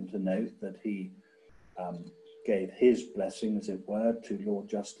important to note that he gave his blessing, as it were, to Lord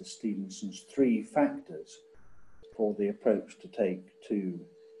Justice Stevenson's 3 factors for the approach to take to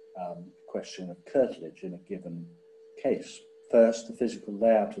the question of curtilage in a given case. First, the physical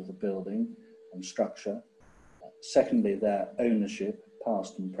layout of the building and structure. Secondly, their ownership,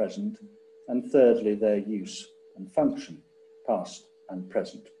 past and present. And thirdly, their use and function, past and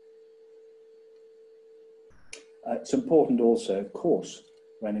present. It's important also, of course,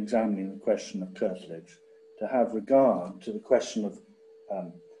 when examining the question of curtilage, to have regard to the question of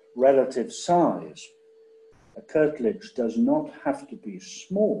relative size. A curtilage does not have to be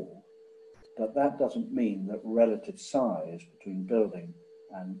small, but that doesn't mean that relative size between building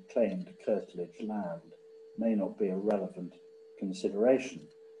and claimed curtilage land may not be a relevant consideration.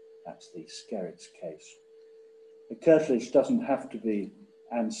 That's the Skerritt's case. The curtilage doesn't have to be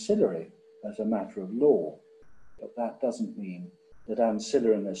ancillary as a matter of law, but that doesn't mean that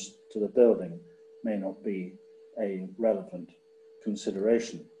ancillariness to the building may not be a relevant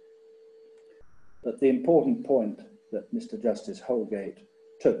consideration. But the important point that Mr. Justice Holgate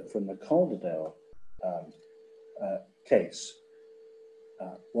took from the Calderdale case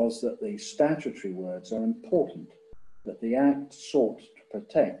was that the statutory words are important, that the Act sought to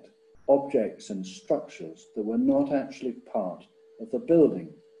protect objects and structures that were not actually part of the building,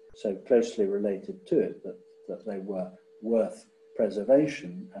 so closely related to it that they were worth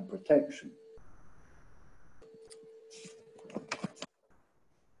preservation and protection.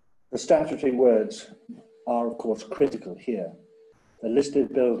 The statutory words are, of course, critical here. The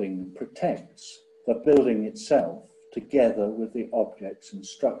listed building protects the building itself together with the objects and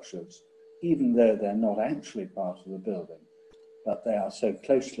structures, even though they're not actually part of the building, but they are so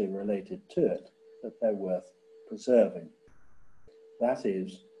closely related to it that they're worth preserving. That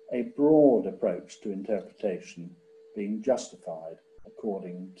is a broad approach to interpretation being justified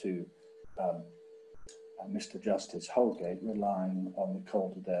according to Mr. Justice Holgate, relying on the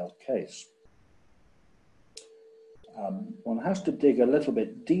Calderdale case. One has to dig a little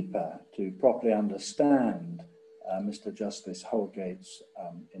bit deeper to properly understand Mr. Justice Holgate's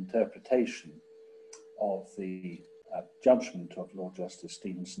interpretation of the judgment of Lord Justice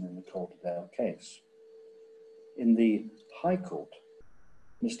Stevenson in the Calderdale case. In the High Court,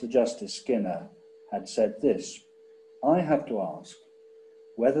 Mr. Justice Skinner had said this: "I have to ask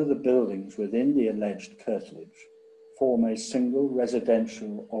whether the buildings within the alleged curtilage form a single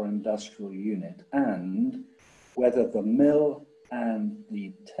residential or industrial unit, and whether the mill and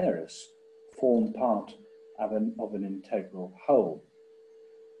the terrace form part of an integral whole."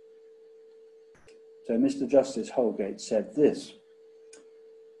 So Mr. Justice Holgate said this,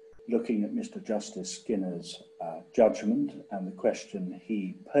 looking at Mr. Justice Skinner's judgment and the question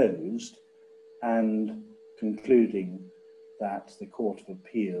he posed, and concluding that the Court of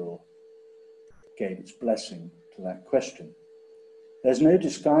Appeal gave its blessing to that question. There's no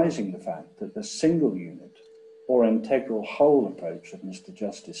disguising the fact that the single unit or integral whole approach of Mr.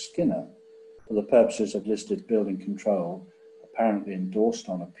 Justice Skinner, for the purposes of listed building control, apparently endorsed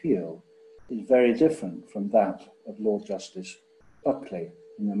on appeal, is very different from that of Lord Justice Buckley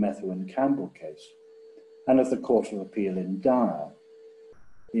in the Methuen Campbell case, and of the Court of Appeal in Dyer.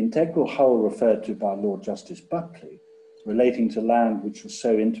 The integral whole referred to by Lord Justice Buckley, relating to land which was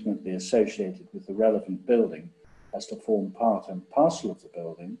so intimately associated with the relevant building as to form part and parcel of the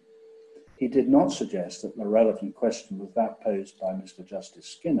building, he did not suggest that the relevant question was that posed by Mr. Justice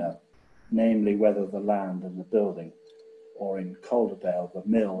Skinner, namely whether the land and the building, or in Calderdale, the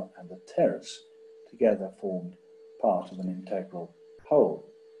mill and the terrace, together formed part of an integral whole.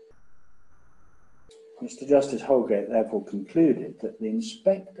 Mr. Justice Holgate therefore concluded that the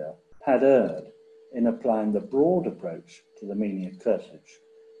inspector had erred in applying the broad approach to the meaning of curtilage,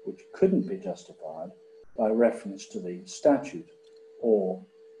 which couldn't be justified by reference to the statute or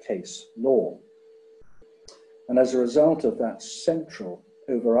case law. And as a result of that central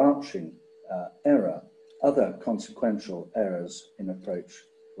overarching error, other consequential errors in approach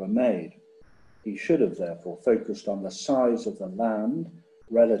were made. He should have therefore focused on the size of the land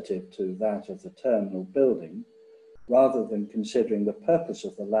relative to that of the terminal building, rather than considering the purpose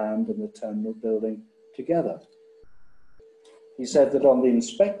of the land and the terminal building together. He said that on the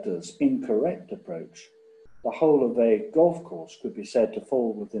inspector's incorrect approach, the whole of a golf course could be said to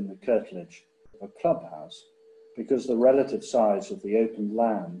fall within the curtilage of a clubhouse, because the relative size of the open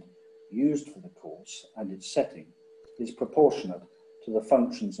land used for the course and its setting is proportionate to the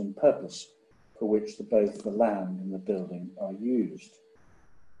functions and purpose for which both the land and the building are used.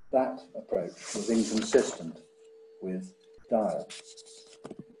 That approach was inconsistent with dire.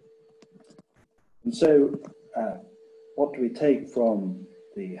 And so what do we take from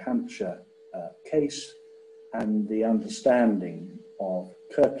the Hampshire case and the understanding of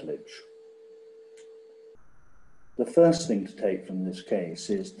curtilage? The first thing to take from this case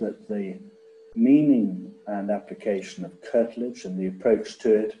is that the meaning and application of curtilage and the approach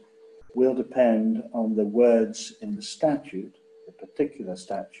to it will depend on the words in the statute, the particular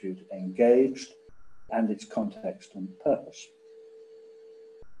statute engaged, and its context and purpose.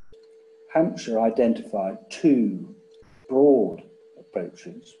 Hampshire identified two broad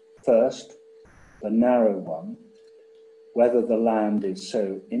approaches. First, the narrow one, whether the land is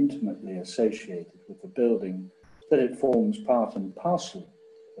so intimately associated with the building that it forms part and parcel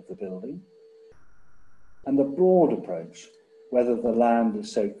of the building, and the broad approach, whether the land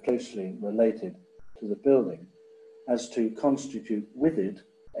is so closely related to the building as to constitute with it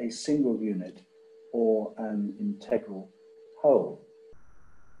a single unit or an integral whole.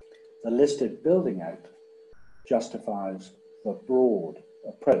 The Listed Building Act justifies the broad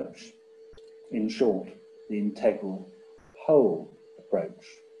approach, in short, the integral whole approach.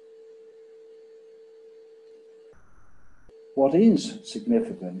 What is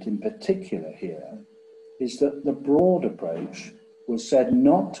significant in particular here is that the broad approach was said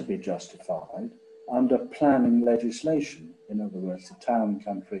not to be justified under planning legislation, in other words, the Town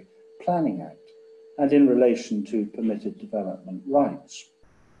Country Planning Act, and in relation to permitted development rights.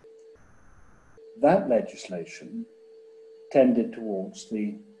 That legislation tended towards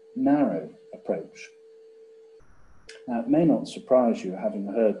the narrow approach. Now, it may not surprise you, having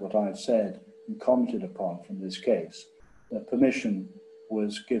heard what I've said and commented upon from this case, that permission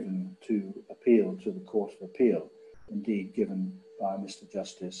was given to appeal to the Court of Appeal, indeed given by Mr.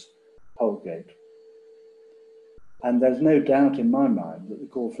 Justice Holgate. And there's no doubt in my mind that the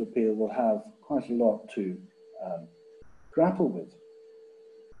Court of Appeal will have quite a lot to grapple with.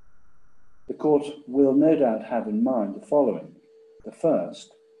 The Court will no doubt have in mind the following. The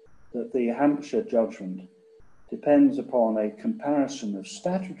first, that the Hampshire judgment depends upon a comparison of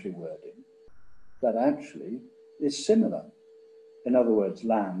statutory wording that actually is similar. In other words,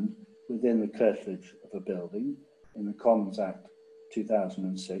 land within the curtilage of a building in the Commons Act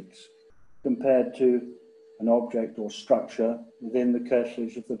 2006 compared to an object or structure within the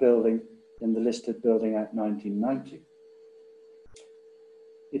curtilage of the building in the Listed Building Act 1990.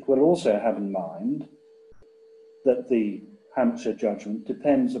 It will also have in mind that the Hampshire judgment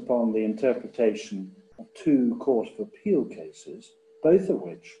depends upon the interpretation of two Court of Appeal cases, both of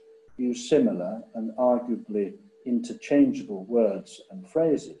which use similar and arguably interchangeable words and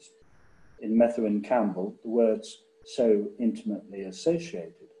phrases. In Methuen Campbell, the words so intimately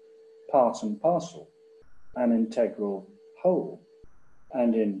associated, part and parcel, an integral whole,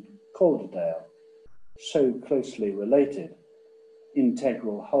 and in Calderdale, so closely related,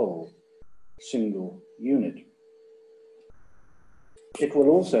 integral whole, single unit. It will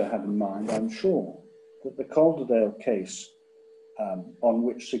also have in mind, I'm sure, that the Calderdale case, on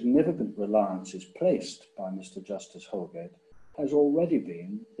which significant reliance is placed by Mr. Justice Holgate, has already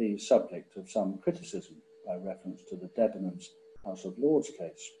been the subject of some criticism by reference to the Debenhams House of Lords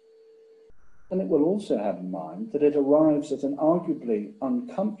case. And it will also have in mind that it arrives at an arguably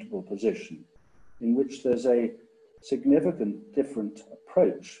uncomfortable position in which there's a significant different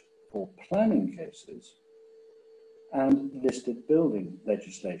approach for planning cases and listed building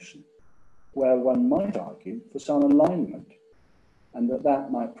legislation, where one might argue for some alignment, and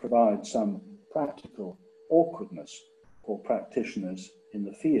that might provide some practical awkwardness for practitioners in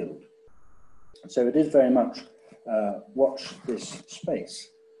the field. So it is very much watch this space.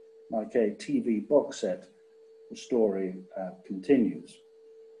 Like a TV box set, the story continues.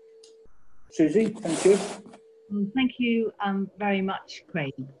 Susie, thank you. Thank you very much,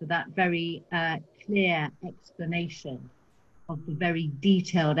 Craig, for that very clear explanation of the very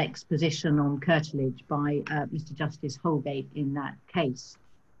detailed exposition on curtilage by Mr. Justice Holgate in that case.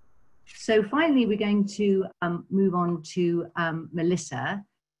 So finally, we're going to move on to Melissa.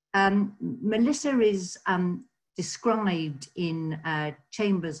 Melissa is described in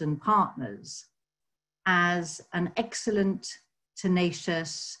Chambers and Partners as an excellent,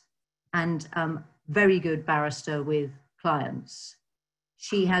 tenacious, and very good barrister with clients.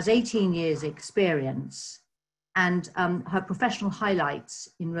 She has 18 years experience, and her professional highlights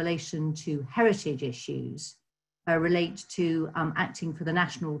in relation to heritage issues relate to acting for the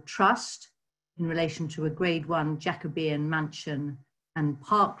National Trust in relation to a Grade 1 Jacobean mansion and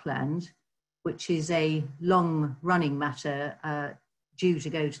parkland, which is a long-running matter due to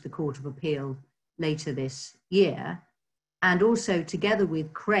go to the Court of Appeal later this year. And also together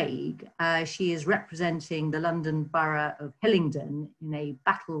with Craig, she is representing the London Borough of Hillingdon in a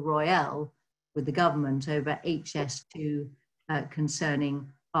battle royale with the government over HS2 concerning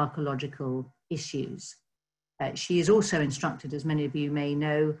archaeological issues. She is also instructed, as many of you may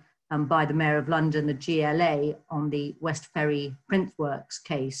know, by the Mayor of London, the GLA, on the West Ferry Printworks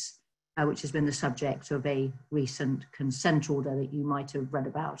case, which has been the subject of a recent consent order that you might have read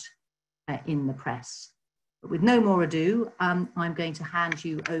about in the press. But with no more ado, I'm going to hand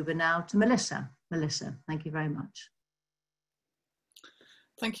you over now to Melissa. Melissa, thank you very much.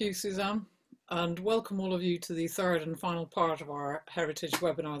 Thank you, Suzanne, and welcome all of you to the third and final part of our Heritage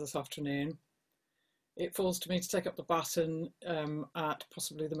webinar this afternoon. It falls to me to take up the baton at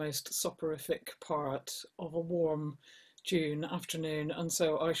possibly the most soporific part of a warm June afternoon, and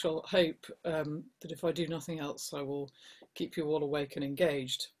so I shall hope that if I do nothing else, I will keep you all awake and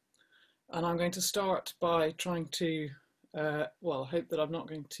engaged. And I'm going to start by trying to, hope that I'm not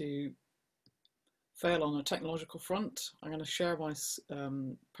going to fail on a technological front. I'm going to share my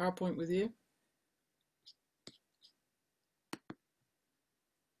PowerPoint with you.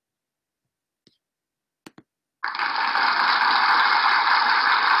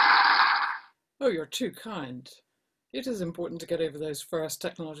 Oh, you're too kind. It is important to get over those first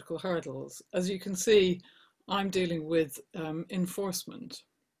technological hurdles. As you can see, I'm dealing with enforcement.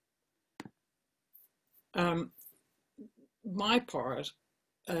 My part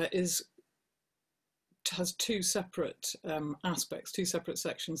has two separate aspects, two separate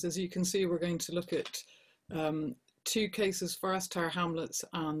sections. As you can see, we're going to look at two cases first, Tower Hamlets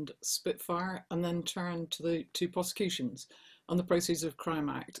and Spitfire, and then turn to the two prosecutions on the Proceeds of Crime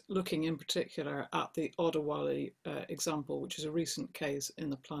Act, looking in particular at the Oddawali example, which is a recent case in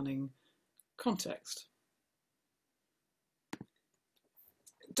the planning context.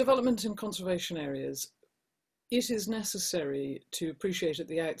 Development in conservation areas. It is necessary to appreciate at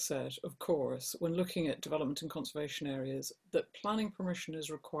the outset, of course, when looking at development in conservation areas, that planning permission is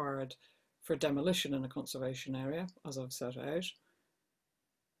required for demolition in a conservation area, as I've set out.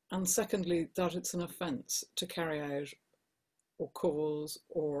 And secondly, that it's an offence to carry out or cause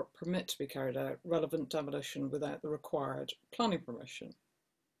or permit to be carried out relevant demolition without the required planning permission.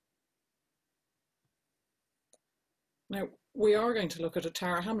 Now, we are going to look at a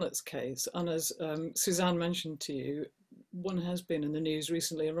Tower Hamlets case, and as Suzanne mentioned to you, one has been in the news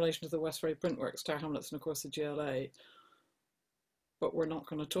recently in relation to the West Ferry Printworks, Tower Hamlets, and of course the GLA, but we're not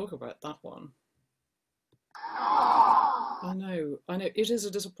going to talk about that one. I know, it is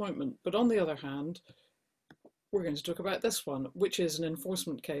a disappointment, but on the other hand, we're going to talk about this one, which is an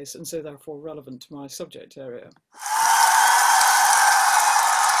enforcement case and so therefore relevant to my subject area.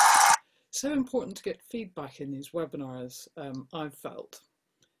 So important to get feedback in these webinars, I've felt.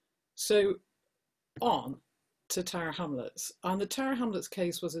 So on to Tower Hamlets, and the Tower Hamlets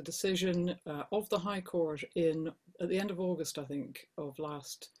case was a decision of the High Court at the end of August, I think, of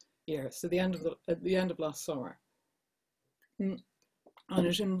last year, so at the end of last summer, and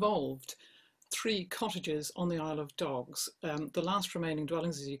it involved 3 cottages on the Isle of Dogs, the last remaining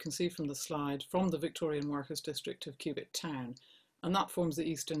dwellings, as you can see from the slide, from the Victorian Workers District of Cubitt Town. And that forms the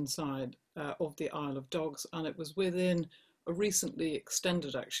eastern side of the Isle of Dogs, and it was within a recently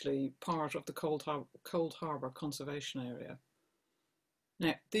extended, actually, part of the Cold Harbour Conservation Area.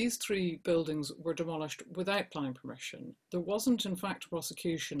 Now, these 3 buildings were demolished without planning permission. There wasn't, in fact, a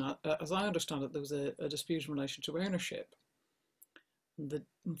prosecution. As I understand it, there was a dispute in relation to ownership. The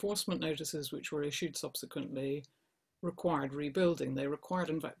enforcement notices which were issued subsequently required rebuilding. They required,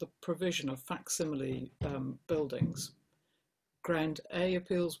 in fact, the provision of facsimile buildings. Ground A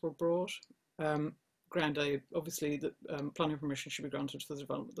appeals were brought. Ground A, obviously, the planning permission should be granted for the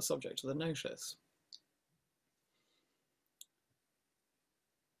development of the subject to the notice.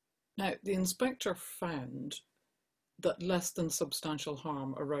 Now, the inspector found that less than substantial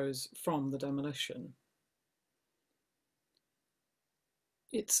harm arose from the demolition.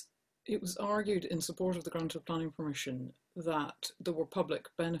 It was argued in support of the grant of planning permission that there were public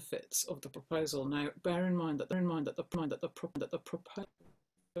benefits of the proposal. Now, bear in mind that the proposal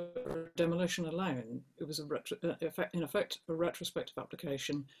demolition alone, it was in effect a retrospective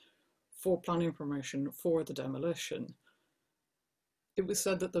application for planning permission for the demolition. It was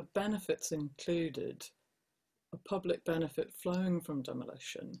said that the benefits included a public benefit flowing from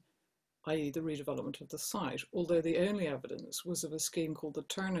demolition, i.e. the redevelopment of the site, although the only evidence was of a scheme called the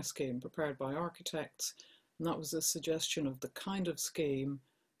Turner scheme prepared by architects, and that was a suggestion of the kind of scheme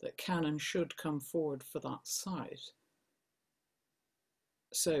that can and should come forward for that site.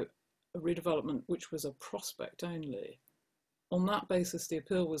 So a redevelopment which was a prospect only. On that basis, the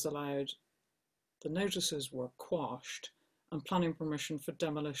appeal was allowed, the notices were quashed, and planning permission for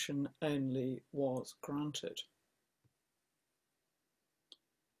demolition only was granted.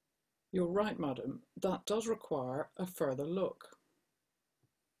 You're right, madam, that does require a further look.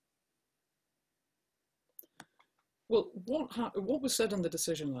 Well, what was said in the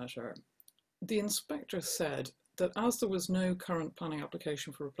decision letter? The inspector said that as there was no current planning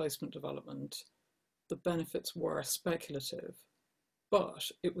application for replacement development, the benefits were speculative, but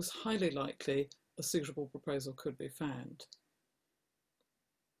it was highly likely a suitable proposal could be found.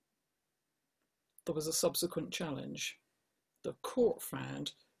 There was a subsequent challenge. The court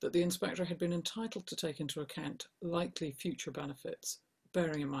found that the inspector had been entitled to take into account likely future benefits,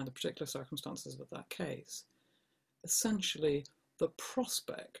 bearing in mind the particular circumstances of that case. Essentially, the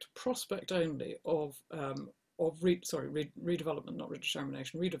prospect only of redevelopment, not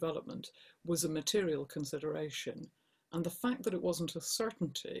redetermination, redevelopment was a material consideration, and the fact that it wasn't a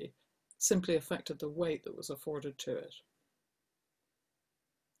certainty simply affected the weight that was afforded to it.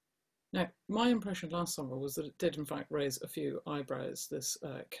 Now, my impression last summer was that it did in fact raise a few eyebrows, this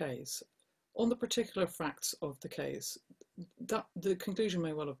case. On the particular facts of the case, the conclusion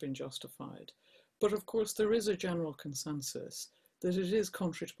may well have been justified. But of course, there is a general consensus that it is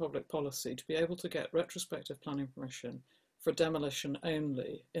contrary to public policy to be able to get retrospective planning permission for demolition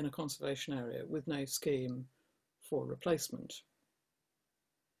only in a conservation area with no scheme for replacement.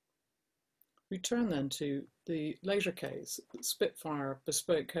 We turn then to the later case, Spitfire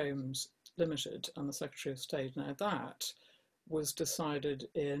Bespoke Homes Limited and the Secretary of State. Now that was decided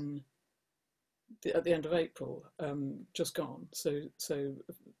at the end of April, just gone, so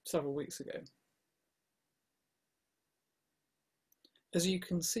several weeks ago. As you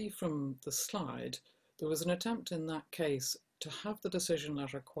can see from the slide, there was an attempt in that case to have the decision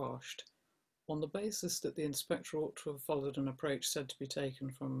letter quashed on the basis that the inspector ought to have followed an approach said to be taken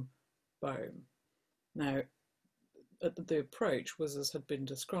from Bohm. Now, the approach was as had been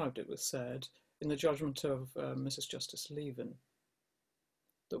described, it was said, in the judgment of Mrs. Justice Leven,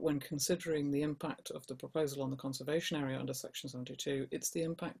 that when considering the impact of the proposal on the conservation area under Section 72, it's the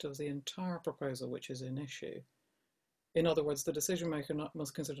impact of the entire proposal which is in issue. In other words, the decision maker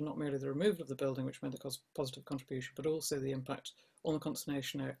must consider not merely the removal of the building which made the positive contribution, but also the impact on the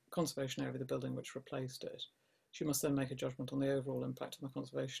conservation area of the building which replaced it. She must then make a judgment on the overall impact on the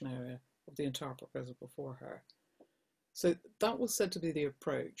conservation area of the entire proposal before her. So that was said to be the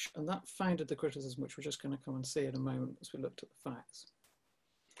approach, and that founded the criticism which we're just going to come and see in a moment as we looked at the facts.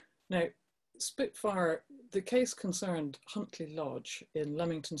 Now, Spitfire, the case concerned Huntley Lodge in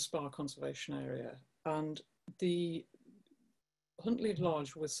Leamington Spa Conservation Area, and the Huntley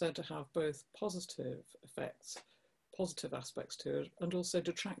Lodge was said to have both positive effects, positive aspects to it, and also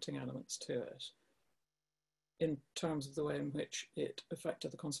detracting elements to it in terms of the way in which it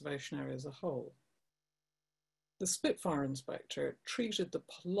affected the conservation area as a whole. The Spitfire inspector treated the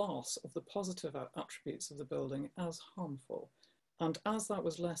loss of the positive attributes of the building as harmful, and as that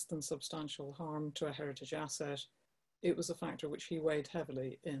was less than substantial harm to a heritage asset, it was a factor which he weighed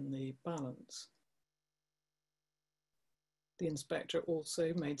heavily in the balance. The inspector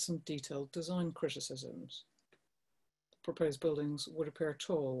also made some detailed design criticisms. The proposed buildings would appear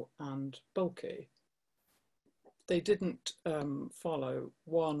tall and bulky. They didn't follow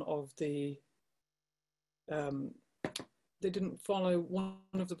one of the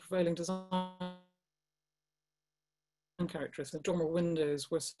prevailing design characteristics. The dormer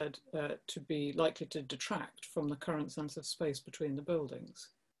windows were said to be likely to detract from the current sense of space between the buildings.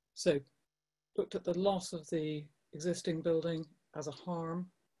 So, looked at the loss of the existing building as a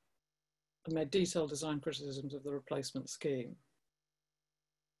harm and made detailed design criticisms of the replacement scheme.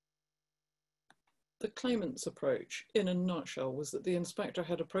 The claimant's approach, in a nutshell, was that the inspector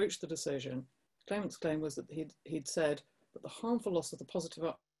had approached the decision. The claimant's claim was that he'd said that the harmful loss of the positive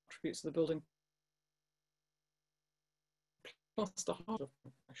attributes of the building plus the harm of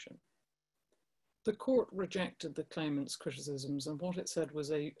compression. The court rejected the claimant's criticisms, and what it said was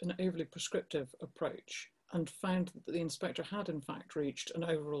an overly prescriptive approach, and found that the inspector had in fact reached an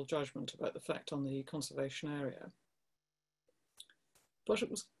overall judgment about the effect on the conservation area. But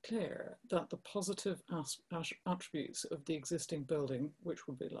it was clear that the positive attributes of the existing building, which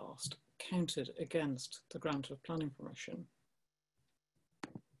would be lost, counted against the grant of planning permission.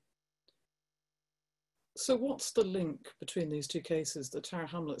 So what's the link between these two cases, the Tower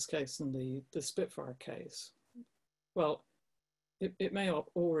Hamlets case and the Spitfire case? Well, it may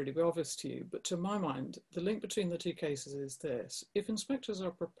already be obvious to you, but to my mind, the link between the two cases is this. If inspectors are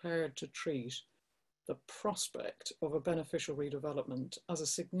prepared to treat the prospect of a beneficial redevelopment as a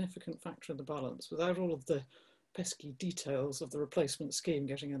significant factor in the balance without all of the pesky details of the replacement scheme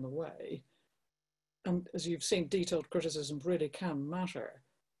getting in the way, and as you've seen, detailed criticism really can matter,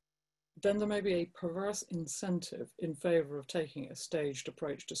 then there may be a perverse incentive in favour of taking a staged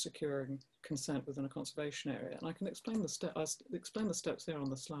approach to securing consent within a conservation area. And I can explain the steps here on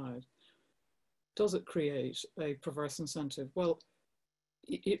the slide. Does it create a perverse incentive? Well,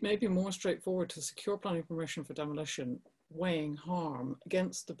 it may be more straightforward to secure planning permission for demolition, weighing harm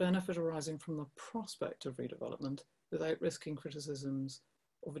against the benefit arising from the prospect of redevelopment without risking criticisms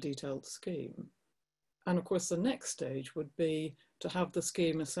of a detailed scheme. And of course, the next stage would be to have the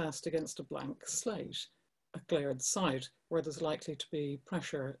scheme assessed against a blank slate, a cleared site where there's likely to be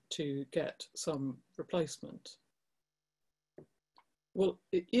pressure to get some replacement. Well,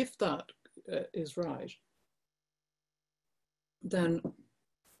 if that is right, then,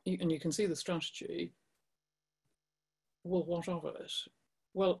 and you can see the strategy, well, what of it?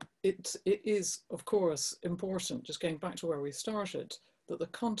 Well, it is, of course, important, just going back to where we started, that the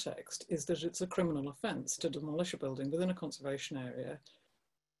context is that it's a criminal offence to demolish a building within a conservation area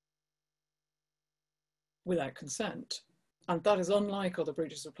without consent. And that is unlike other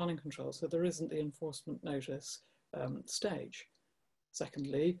breaches of planning control, so there isn't the enforcement notice stage.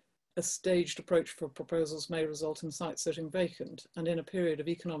 Secondly, a staged approach for proposals may result in sites sitting vacant, and in a period of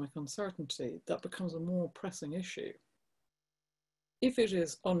economic uncertainty, that becomes a more pressing issue. If it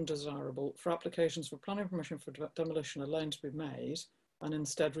is undesirable for applications for planning permission for demolition alone to be made, and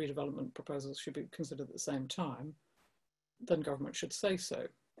instead redevelopment proposals should be considered at the same time, then government should say so.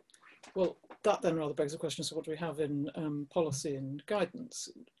 Well, that then rather begs the question, so what do we have in policy and guidance?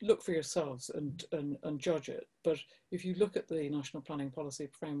 Look for yourselves and judge it. But if you look at the National Planning Policy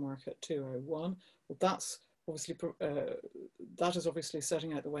Framework at 201, well, that's obviously, that is obviously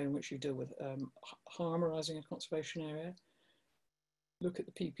setting out the way in which you deal with harm arising in a conservation area. Look at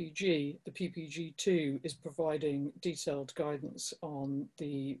the PPG. The PPG2 is providing detailed guidance on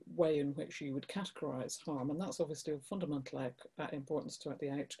the way in which you would categorise harm, and that's obviously of fundamental importance to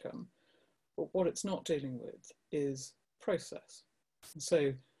the outcome. But what it's not dealing with is process. And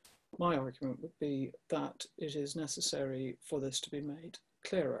so my argument would be that it is necessary for this to be made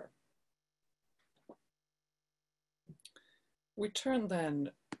clearer. We turn then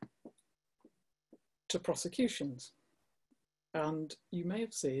to prosecutions. And you may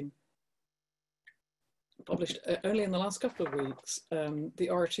have seen, published only in the last couple of weeks, the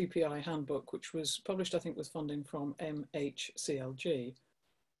RTPI handbook, which was published, I think, with funding from MHCLG.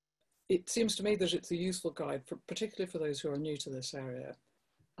 It seems to me that it's a useful guide, particularly for those who are new to this area.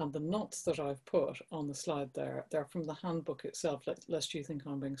 And the notes that I've put on the slide there, they're from the handbook itself, lest you think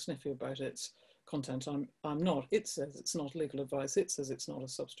I'm being sniffy about its content. I'm not. It says it's not legal advice. It says it's not a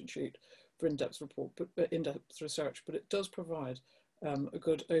substitute for in-depth research, but it does provide a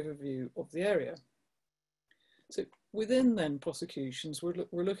good overview of the area. So within then prosecutions, we're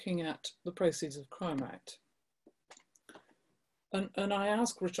looking at the Proceeds of Crime Act. And I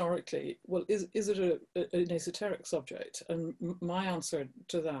ask rhetorically, well, is it an esoteric subject? And my answer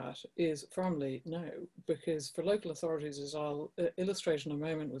to that is firmly no, because for local authorities, as I'll illustrate in a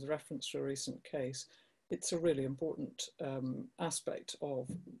moment with reference to a recent case, it's a really important aspect of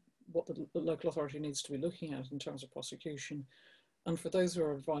what the local authority needs to be looking at in terms of prosecution. And for those who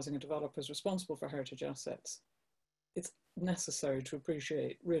are advising a developers responsible for heritage assets, it's necessary to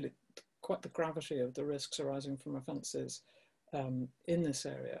appreciate really quite the gravity of the risks arising from offences in this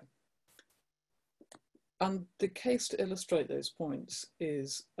area. And the case to illustrate those points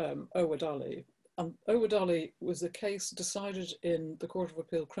is Owadali. And Owadali was a case decided in the Court of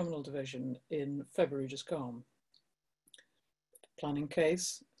Appeal Criminal Division in February just gone. Planning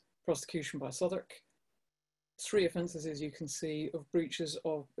case, prosecution by Southwark, 3 offences, as you can see, of breaches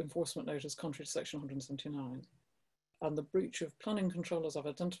of enforcement notice contrary to section 179. And the breach of planning control, as I've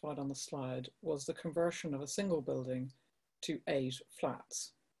identified on the slide, was the conversion of a single building to 8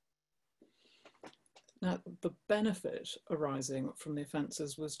 flats. Now, the benefit arising from the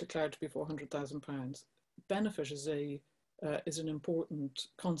offences was declared to be £400,000. Benefit is an important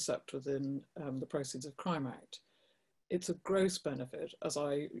concept within the Proceeds of Crime Act. It's a gross benefit, as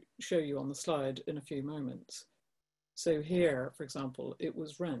I show you on the slide in a few moments. So here, for example, it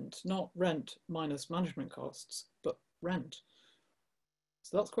was rent, not rent minus management costs, but rent.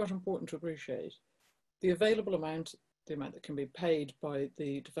 So that's quite important to appreciate. The available amount, the amount that can be paid by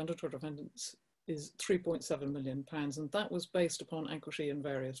the defendant or defendants, is £3.7 million, and that was based upon equity in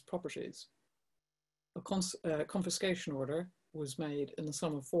various properties. A confiscation order was made in the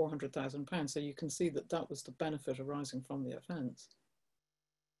sum of £400,000, so you can see that that was the benefit arising from the offence.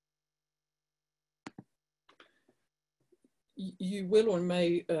 you will or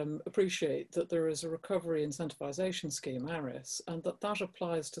may appreciate that there is a recovery incentivisation scheme, ARIS, and that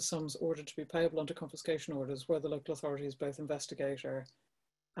applies to sums ordered to be payable under confiscation orders where the local authority is both investigator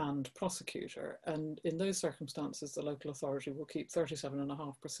and prosecutor. And in those circumstances, the local authority will keep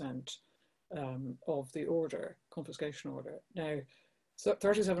 37.5% of the order, confiscation order. Now, so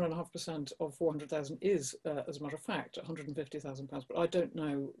 37.5% of 400,000 is, as a matter of fact, £150,000, but I don't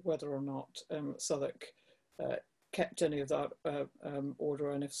know whether or not Southwark kept any of that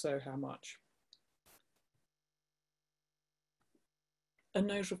order, and if so, how much. A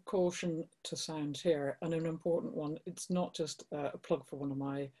note of caution to sound here, and an important one. It's not just a plug for one of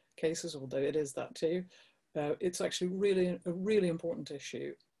my cases, although it is that too. It's actually a really important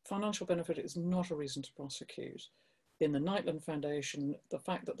issue. Financial benefit is not a reason to prosecute. In the Knightland Foundation, the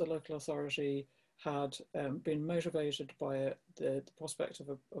fact that the local authority had been motivated by the prospect of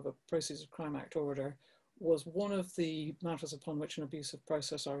a Proceeds of Crime Act order was one of the matters upon which an abusive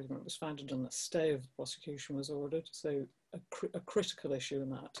process argument was founded, and a stay of the prosecution was ordered. So a critical issue in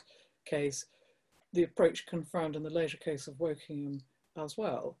that case. The approach confirmed in the later case of Wokingham as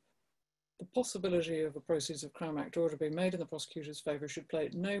well. The possibility of a Proceeds of Crime Act order being made in the prosecutor's favour should play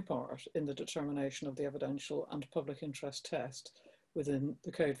no part in the determination of the evidential and public interest test within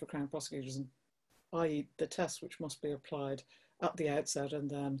the Code for Crown Prosecutors, i.e. the test which must be applied at the outset and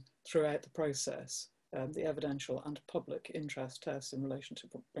then throughout the process. The evidential and public interest tests in relation to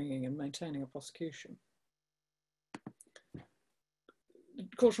bringing and maintaining a prosecution.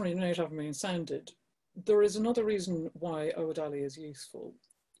 Cautionary note having been sounded, there is another reason why Owen Ali is useful.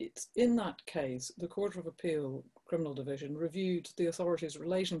 It's in that case, the Court of Appeal Criminal Division reviewed the authorities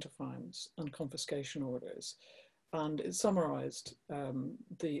relating to fines and confiscation orders, and it summarised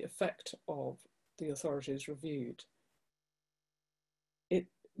the effect of the authorities reviewed. It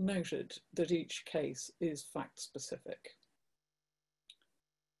noted that each case is fact-specific.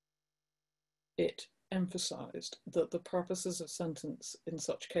 It emphasised that the purposes of sentence in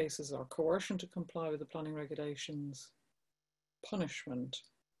such cases are coercion to comply with the planning regulations, punishment,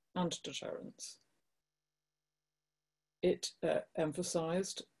 and deterrence. It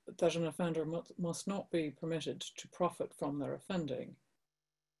emphasised that an offender must not be permitted to profit from their offending.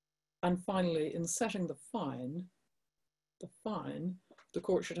 And finally, in setting the fine, the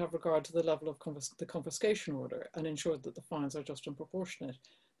court should have regard to the level of the confiscation order and ensure that the fines are just and proportionate.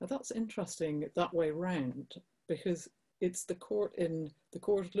 Now that's interesting that way round, because it's the court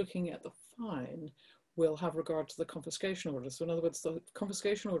looking at the fine will have regard to the confiscation order. So in other words, the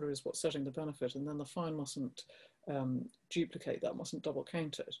confiscation order is what's setting the benefit, and then the fine mustn't duplicate that, mustn't double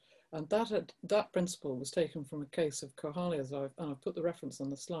count it. And that principle was taken from a case of Kohali, and I've put the reference on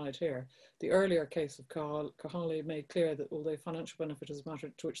the slide here. The earlier case of Kohali made clear that although financial benefit is a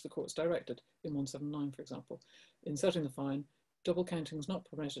matter to which the court's directed, in 179, for example, in setting the fine, double counting is not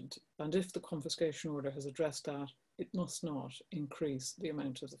permitted. And if the confiscation order has addressed that, it must not increase the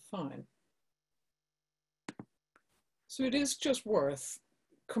amount of the fine. So it is just worth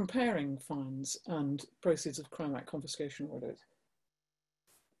comparing fines and Proceeds of Crime Act confiscation orders.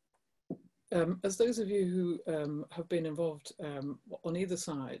 As those of you who have been involved on either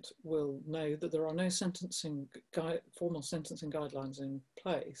side will know that there are no formal sentencing guidelines in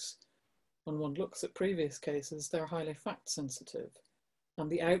place. When one looks at previous cases, they're highly fact sensitive. And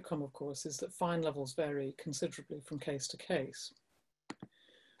the outcome, of course, is that fine levels vary considerably from case to case.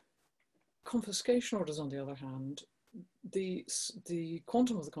 Confiscation orders, on the other hand, the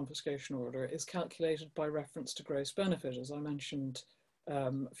quantum of the confiscation order is calculated by reference to gross benefit, as I mentioned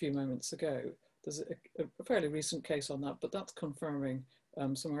a few moments ago. There's a fairly recent case on that, but that's confirming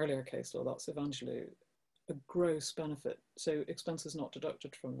some earlier case law. That's Evangelou, a gross benefit, so expenses not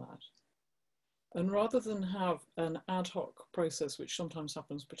deducted from that. And rather than have an ad hoc process, which sometimes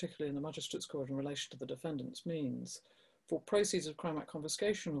happens particularly in the Magistrates' Court in relation to the defendant's means, for Proceeds of Crime Act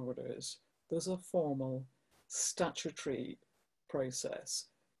confiscation orders, there's a formal statutory process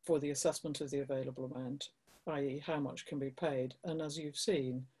for the assessment of the available amount, i.e. how much can be paid. And as you've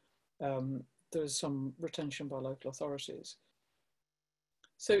seen, there's some retention by local authorities.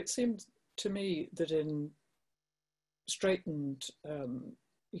 So it seemed to me that in a straightened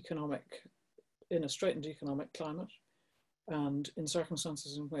economic climate, and in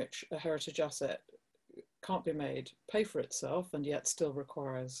circumstances in which a heritage asset can't be made pay for itself and yet still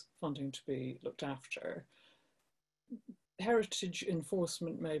requires funding to be looked after, heritage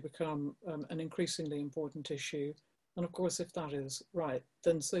enforcement may become an increasingly important issue. And of course, if that is right,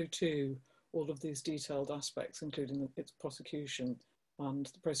 then so too all of these detailed aspects, including its prosecution and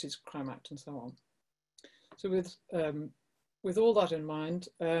the Proceeds of Crime Act and so on. So with all that in mind,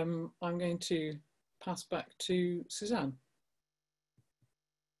 I'm going to pass back to Suzanne.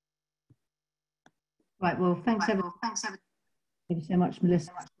 Right, well, thanks ever so much,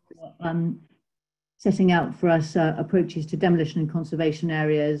 Melissa, for setting out for us approaches to demolition and conservation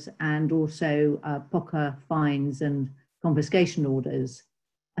areas, and also POCA fines and confiscation orders.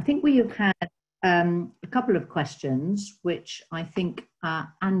 I think we have had a couple of questions, which I think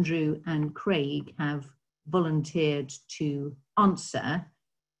Andrew and Craig have volunteered to answer.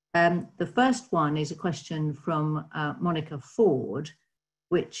 The first one is a question from Monica Ford,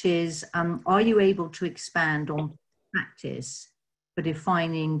 which is, are you able to expand on practice for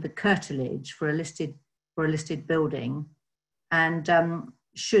defining the curtilage for a listed building, and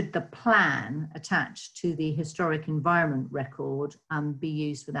should the plan attached to the historic environment record be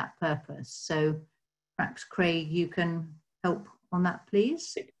used for that purpose? So perhaps Craig, you can help on that,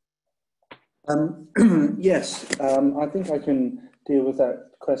 please. Yes, I think I can deal with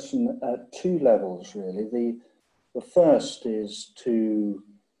that question at two levels, really. The first is to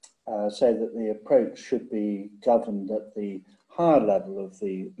say that the approach should be governed at the higher level of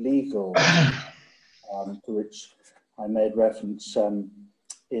the legal, to which I made reference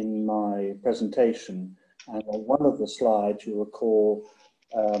in my presentation. And on one of the slides, you recall,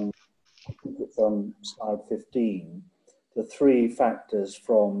 I think it's on slide 15, the three factors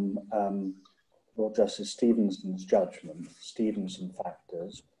from Lord Justice Stevenson's judgment, Stevenson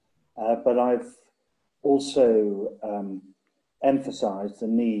factors. But I've also emphasised the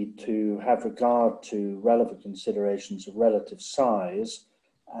need to have regard to relevant considerations of relative size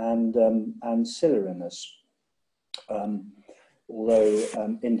and silliness,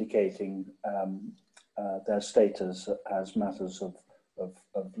 although indicating their status as matters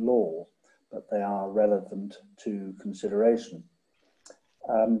of law, but they are relevant to consideration.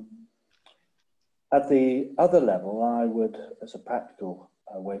 At the other level, I would, as a practical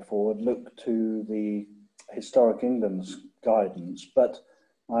way forward, look to the Historic England's guidance, but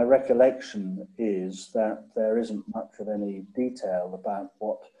my recollection is that there isn't much of any detail about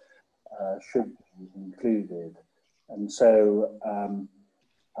what should be included. And so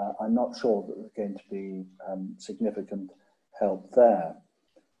I'm not sure that there's going to be significant help there.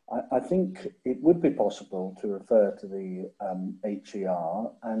 I think it would be possible to refer to the HER,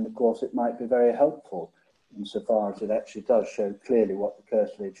 and of course it might be very helpful insofar as it actually does show clearly what the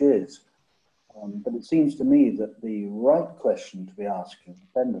curtilage is. But it seems to me that the right question to be asking,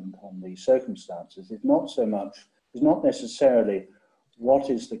 dependent on the circumstances, is not necessarily what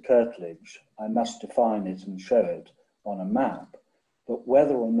is the curtilage, I must define it and show it on a map, but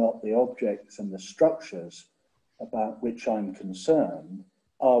whether or not the objects and the structures about which I'm concerned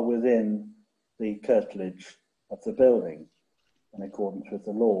are within the curtilage of the building in accordance with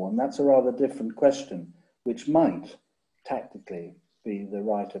the law. And that's a rather different question, which might tactically be the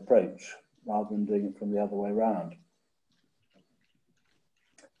right approach rather than doing it from the other way around.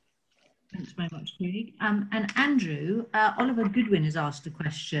 Thanks very much, Craig. And Andrew, Oliver Goodwin has asked a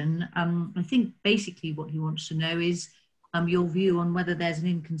question. I think basically what he wants to know is your view on whether there's an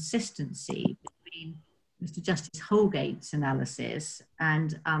inconsistency between Mr. Justice Holgate's analysis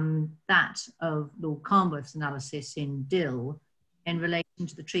and that of Lord Carnworth's analysis in Dill in relation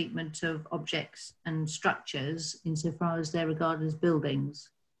to the treatment of objects and structures insofar as they're regarded as buildings.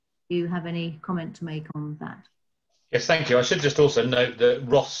 Do you have any comment to make on that? Yes, thank you. I should just also note that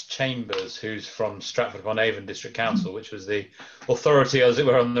Ross Chambers, who's from Stratford-upon-Avon District Council, which was the authority, as it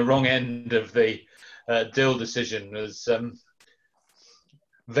were, on the wrong end of the Dill decision, was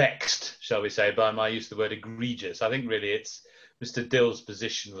vexed, shall we say, by my use of the word egregious. I think really it's Mr. Dill's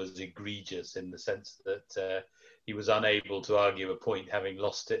position was egregious in the sense that he was unable to argue a point, having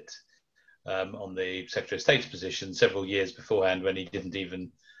lost it on the Secretary of State's position several years beforehand when he didn't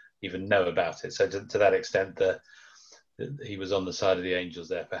even know about it. So to that extent, he was on the side of the angels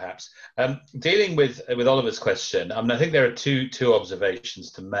there, perhaps. Dealing with Oliver's question, I think there are two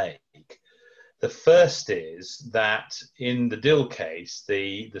observations to make. The first is that in the Dill case,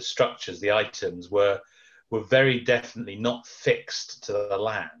 the structures, the items were very definitely not fixed to the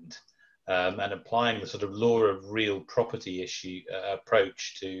land, and applying the sort of law of real property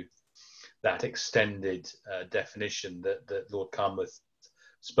approach to that extended definition that Lord Carnworth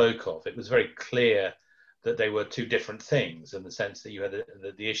spoke of. It was very clear that they were two different things in the sense that you had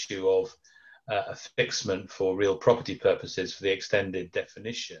the issue of a fixment for real property purposes for the extended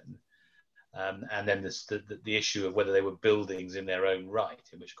definition, and then the issue of whether they were buildings in their own right,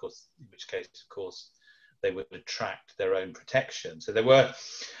 in which case, of course, they would attract their own protection. So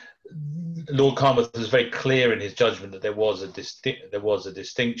Lord Carnworth was very clear in his judgment that there was a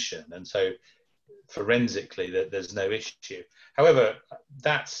distinction, and so forensically that there's no issue. However,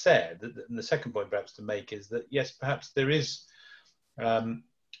 that said, and the second point perhaps to make is that yes, perhaps there is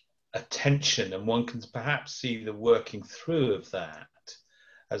a tension, and one can perhaps see the working through of that,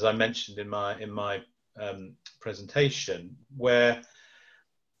 as I mentioned in my presentation, where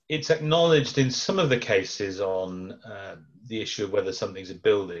it's acknowledged in some of the cases on the issue of whether something's a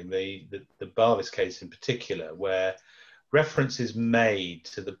building, the Barvis case in particular, where reference is made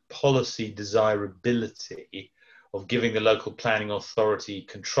to the policy desirability of giving the local planning authority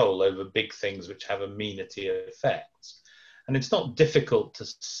control over big things which have amenity effects. And it's not difficult to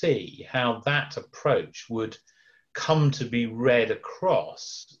see how that approach would come to be read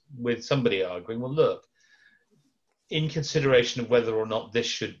across, with somebody arguing, well, look, in consideration of whether or not this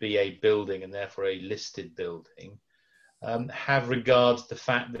should be a building and therefore a listed building, have regard to the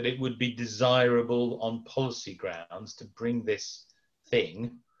fact that it would be desirable on policy grounds to bring this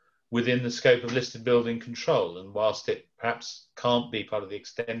thing within the scope of listed building control. And whilst it perhaps can't be part of the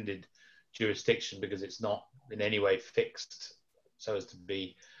extended jurisdiction because it's not in any way fixed so as to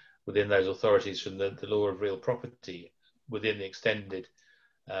be within those authorities from the law of real property within the extended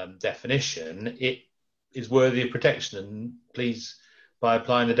definition, it is worthy of protection. And please, by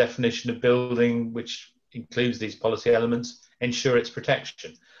applying the definition of building, which includes these policy elements, ensure its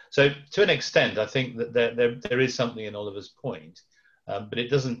protection. So to an extent, I think that there is something in Oliver's point, but it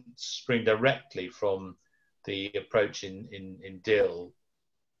doesn't spring directly from the approach in Dill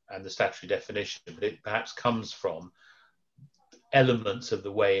and the statutory definition, but it perhaps comes from elements of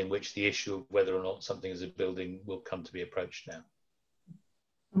the way in which the issue of whether or not something is a building will come to be approached now.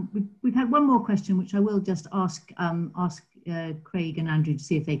 We've had one more question, which I will just ask Craig and Andrew to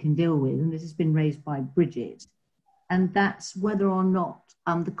see if they can deal with, and this has been raised by Bridget, and that's whether or not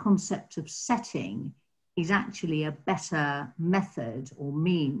the concept of setting is actually a better method or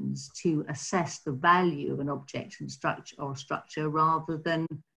means to assess the value of an object and structure rather than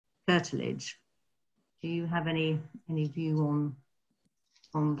curtilage. Do you have any view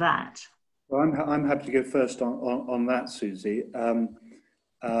on that? Well, I'm happy to go first on that, Susie.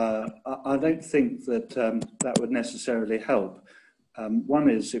 I don't think that that would necessarily help. One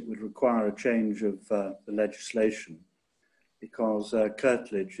is it would require a change of the legislation, because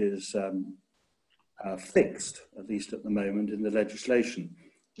curtilage is fixed, at least at the moment, in the legislation.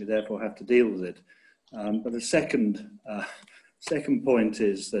 We therefore have to deal with it. But the second point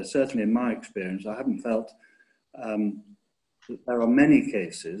is that certainly in my experience, I haven't felt that there are many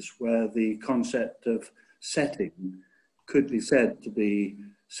cases where the concept of setting could be said to be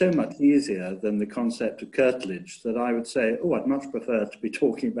so much easier than the concept of curtilage that I would say, oh, I'd much prefer to be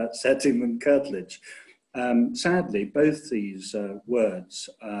talking about setting than curtilage. Sadly, both these words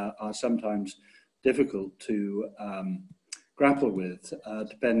are sometimes difficult to grapple with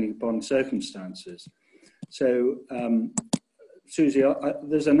depending upon circumstances. So, Susie,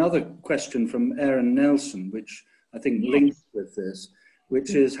 there's another question from Aaron Nelson, which I think links with this,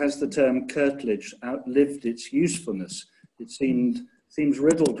 which is, has the term curtilage outlived its usefulness? It seems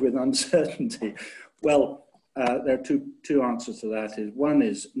riddled with uncertainty. Well, there are two answers to that. One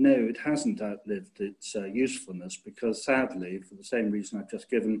is, no, it hasn't outlived its usefulness, because sadly, for the same reason I've just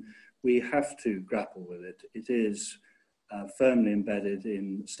given, we have to grapple with it. It is firmly embedded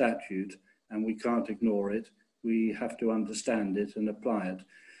in statute, and we can't ignore it. We have to understand it and apply it.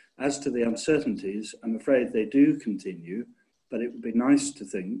 As to the uncertainties, I'm afraid they do continue, but it would be nice to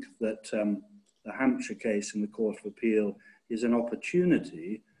think that the Hampshire case in the Court of Appeal is an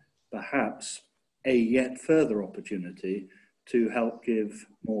opportunity, perhaps a yet further opportunity, to help give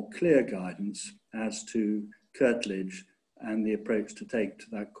more clear guidance as to curtilage and the approach to take to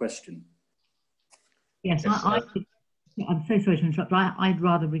that question. Yes, I'm so sorry to interrupt. I'd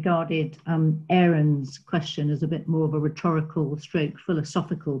rather regarded Aaron's question as a bit more of a rhetorical stroke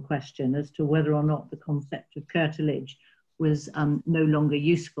philosophical question as to whether or not the concept of curtilage was no longer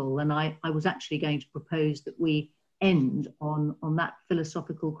useful. And I was actually going to propose that we end on that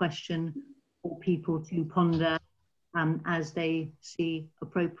philosophical question for people to ponder as they see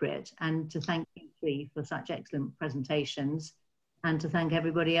appropriate, and to thank you three for such excellent presentations, and to thank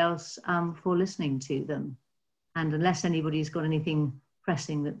everybody else for listening to them. And unless anybody's got anything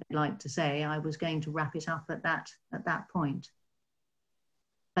pressing that they'd like to say, I was going to wrap it up at that point.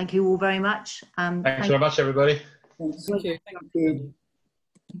 Thank you all very much. Thanks very much, everybody. Thank you. Thank you.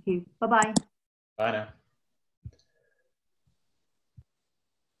 Thank you. Bye-bye. Bye now.